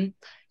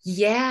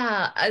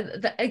 Yeah,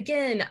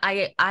 again,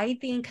 I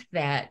think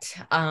that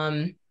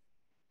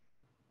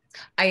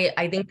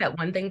I think that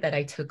one thing that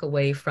I took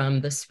away from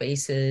the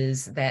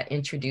spaces that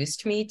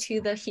introduced me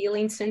to the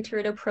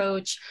healing-centered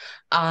approach,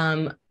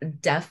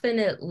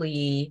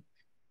 definitely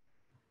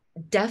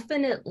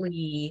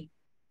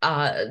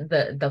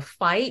the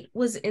fight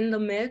was in the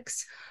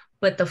mix,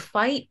 but the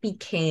fight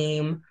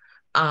became,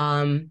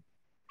 how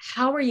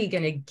are you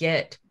going to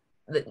get,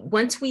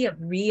 once we have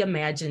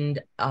reimagined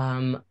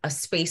a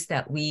space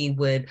that we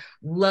would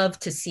love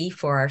to see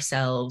for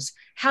ourselves,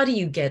 how do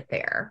you get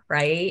there,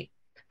 right?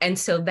 And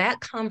so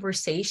that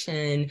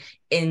conversation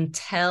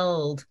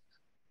entailed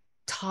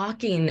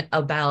talking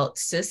about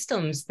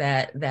systems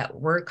that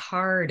work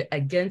hard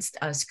against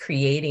us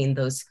creating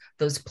those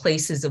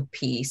places of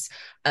peace,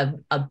 of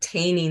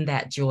obtaining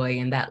that joy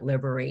and that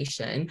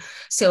liberation.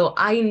 So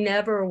I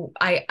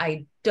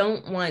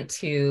don't want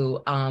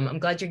to, I'm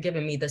glad you're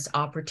giving me this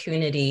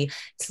opportunity.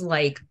 It's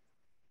like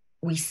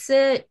we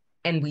sit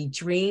and we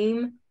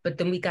dream, but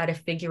then we got to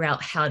figure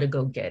out how to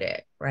go get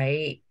it,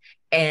 right?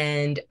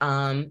 And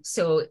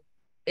so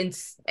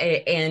it's,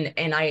 and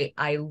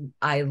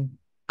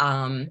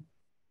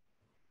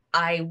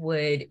I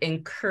would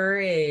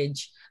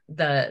encourage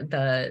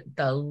the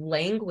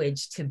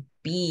language to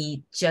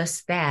be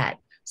just that,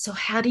 So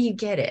how do you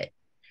get it?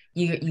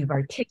 You've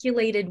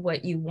articulated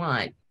what you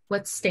want,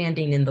 what's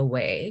standing in the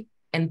way,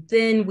 and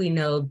then we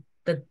know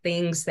the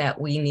things that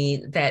we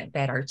need that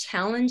are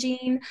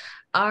challenging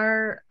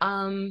our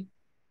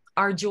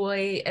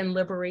joy and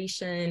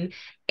liberation,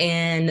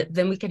 and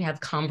then we can have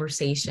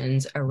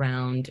conversations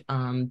around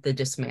the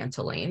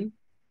dismantling.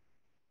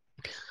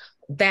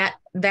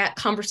 That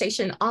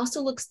conversation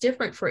also looks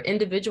different for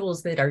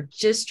individuals that are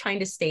just trying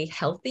to stay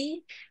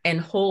healthy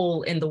and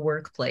whole in the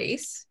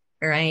workplace,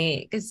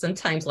 right? Because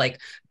sometimes like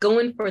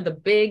going for the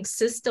big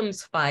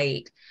systems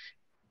fight,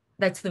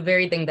 that's the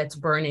very thing that's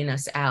burning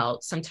us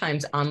out.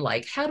 Sometimes I'm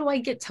like, how do I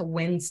get to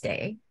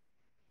Wednesday?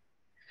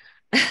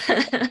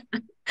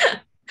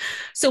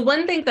 So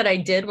one thing that I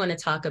did want to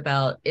talk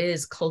about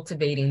is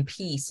cultivating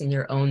peace in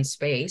your own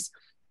space.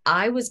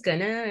 I was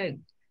gonna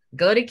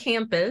go to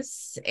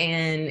campus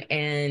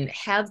and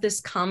have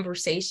this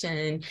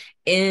conversation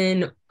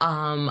in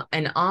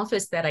an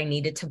office that I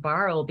needed to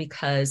borrow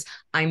because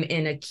I'm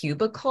in a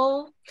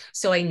cubicle,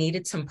 so I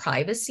needed some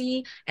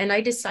privacy. And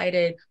I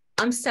decided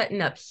I'm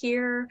setting up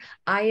here.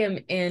 I am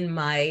in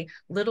my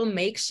little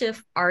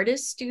makeshift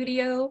artist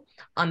studio.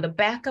 On the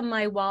back of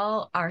my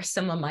wall are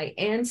some of my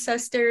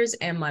ancestors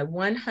and my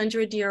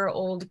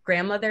 100-year-old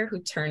grandmother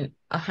who turned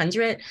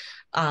 100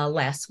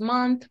 last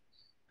month.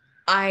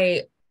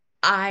 I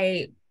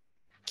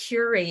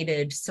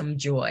curated some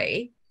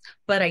joy,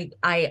 but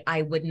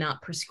I would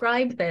not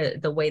prescribe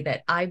the way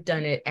that I've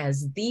done it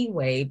as the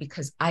way,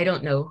 because I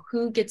don't know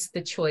who gets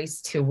the choice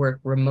to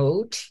work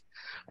remote.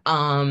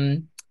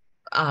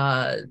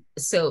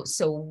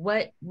 So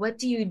what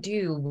do you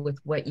do with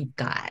what you've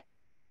got?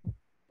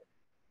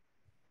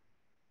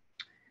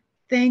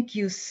 Thank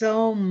you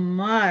so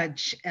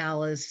much,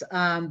 Alice.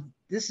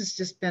 This has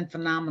just been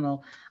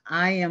phenomenal.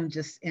 I am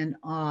just in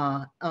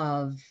awe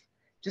of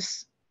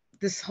just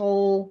this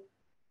whole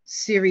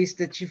series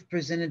that you've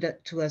presented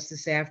to us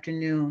this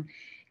afternoon.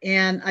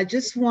 And I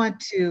just want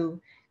to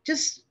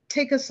just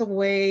take us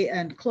away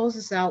and close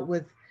us out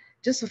with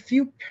just a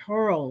few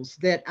pearls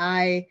that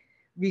I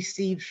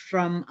received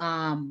from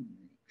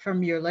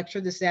your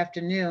lecture this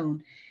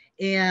afternoon,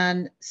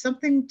 and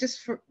something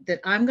just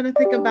that I'm going to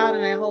think about,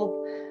 and I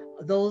hope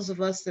those of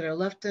us that are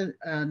left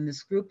in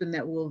this group and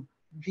that will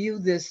view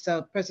this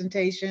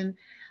presentation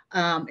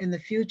in the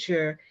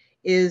future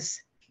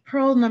is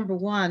pearl number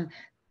one: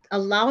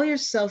 allow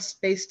yourself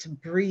space to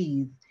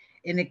breathe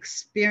and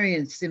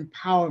experience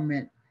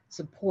empowerment,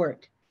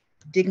 support,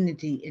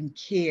 dignity, and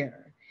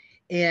care.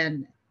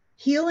 And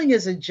healing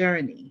is a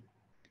journey.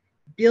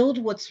 Build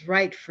what's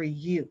right for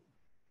you.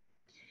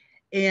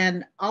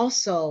 And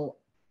also,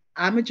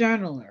 I'm a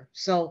journaler,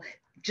 so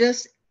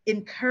just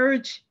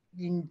encourage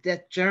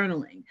that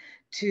journaling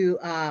to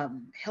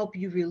help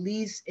you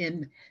release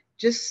and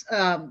just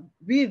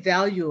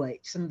reevaluate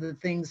some of the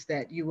things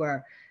that you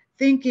are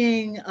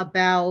thinking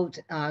about,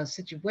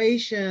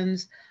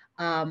 situations,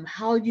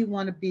 how you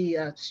want to be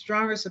a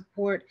stronger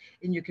support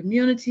in your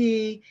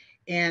community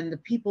and the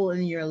people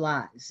in your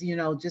lives,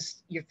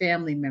 just your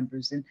family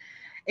members, and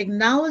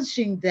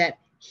acknowledging that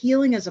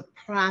healing is a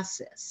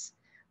process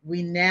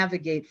we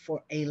navigate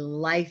for a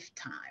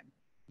lifetime.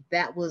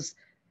 That was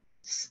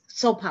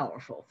so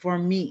powerful for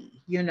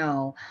me,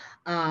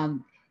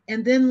 and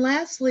then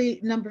lastly,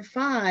 number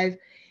 5,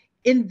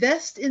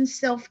 invest in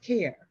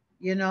self-care,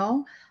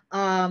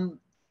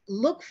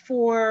 look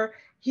for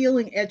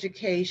healing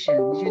education.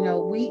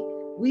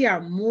 We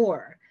are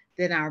more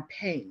than our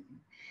pain.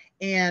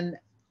 And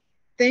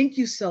thank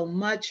you so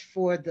much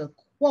for the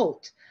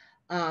quote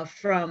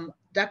from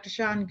Dr.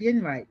 Sean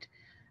Ginwright.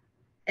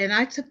 And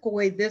I took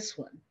away this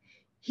one: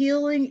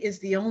 healing is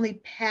the only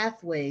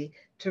pathway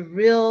to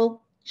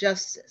real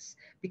justice,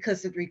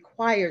 because it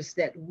requires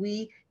that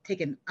we take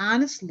an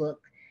honest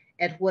look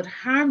at what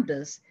harmed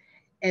us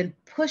and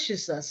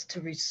pushes us to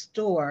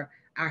restore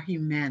our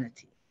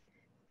humanity.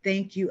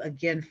 Thank you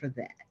again for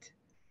that.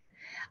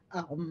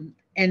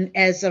 And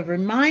as a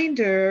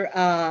reminder,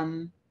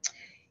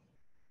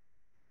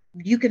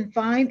 you can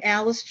find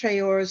Alice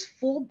Traore's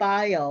full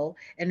bio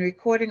and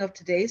recording of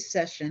today's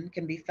session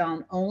can be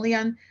found only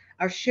on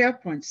our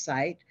SharePoint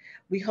site.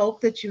 We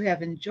hope that you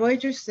have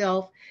enjoyed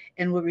yourself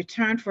and will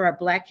return for our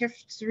Black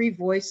History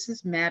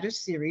Voices Matter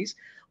series,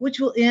 which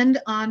will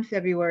end on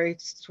February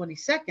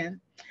 22nd.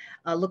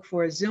 Look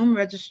for a Zoom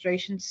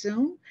registration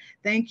soon.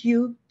 Thank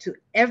you to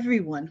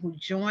everyone who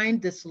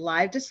joined this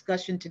live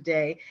discussion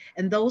today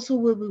and those who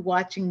will be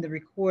watching the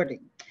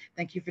recording.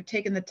 Thank you for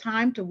taking the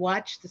time to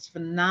watch this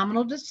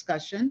phenomenal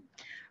discussion.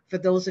 For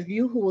those of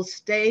you who will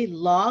stay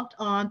logged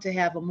on to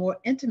have a more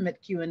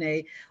intimate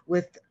Q&A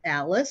with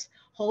Alice,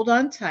 hold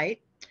on tight.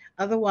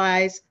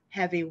 Otherwise,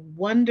 have a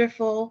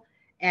wonderful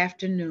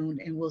afternoon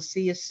and we'll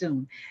see you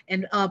soon.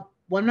 And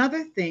one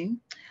other thing,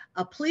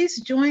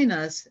 please join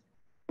us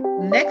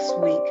next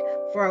week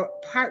for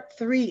part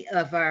 3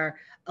 of our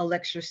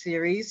lecture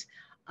series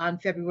on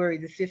February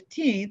the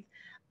 15th.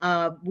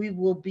 We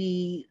will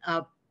be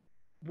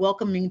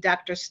welcoming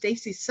Dr.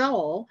 Stacy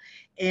Sowell,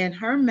 and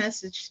her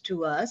message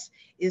to us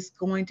is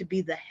going to be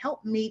the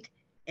helpmeet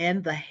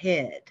and the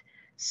head.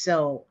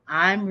 So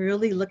I'm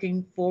really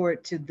looking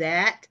forward to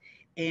that.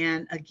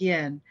 And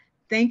again,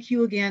 thank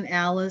you again,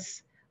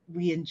 Alice.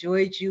 We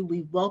enjoyed you.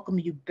 We welcome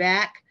you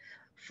back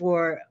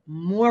for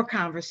more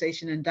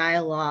conversation and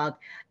dialogue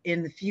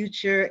in the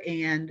future.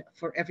 And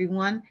for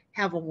everyone,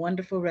 have a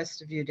wonderful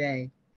rest of your day.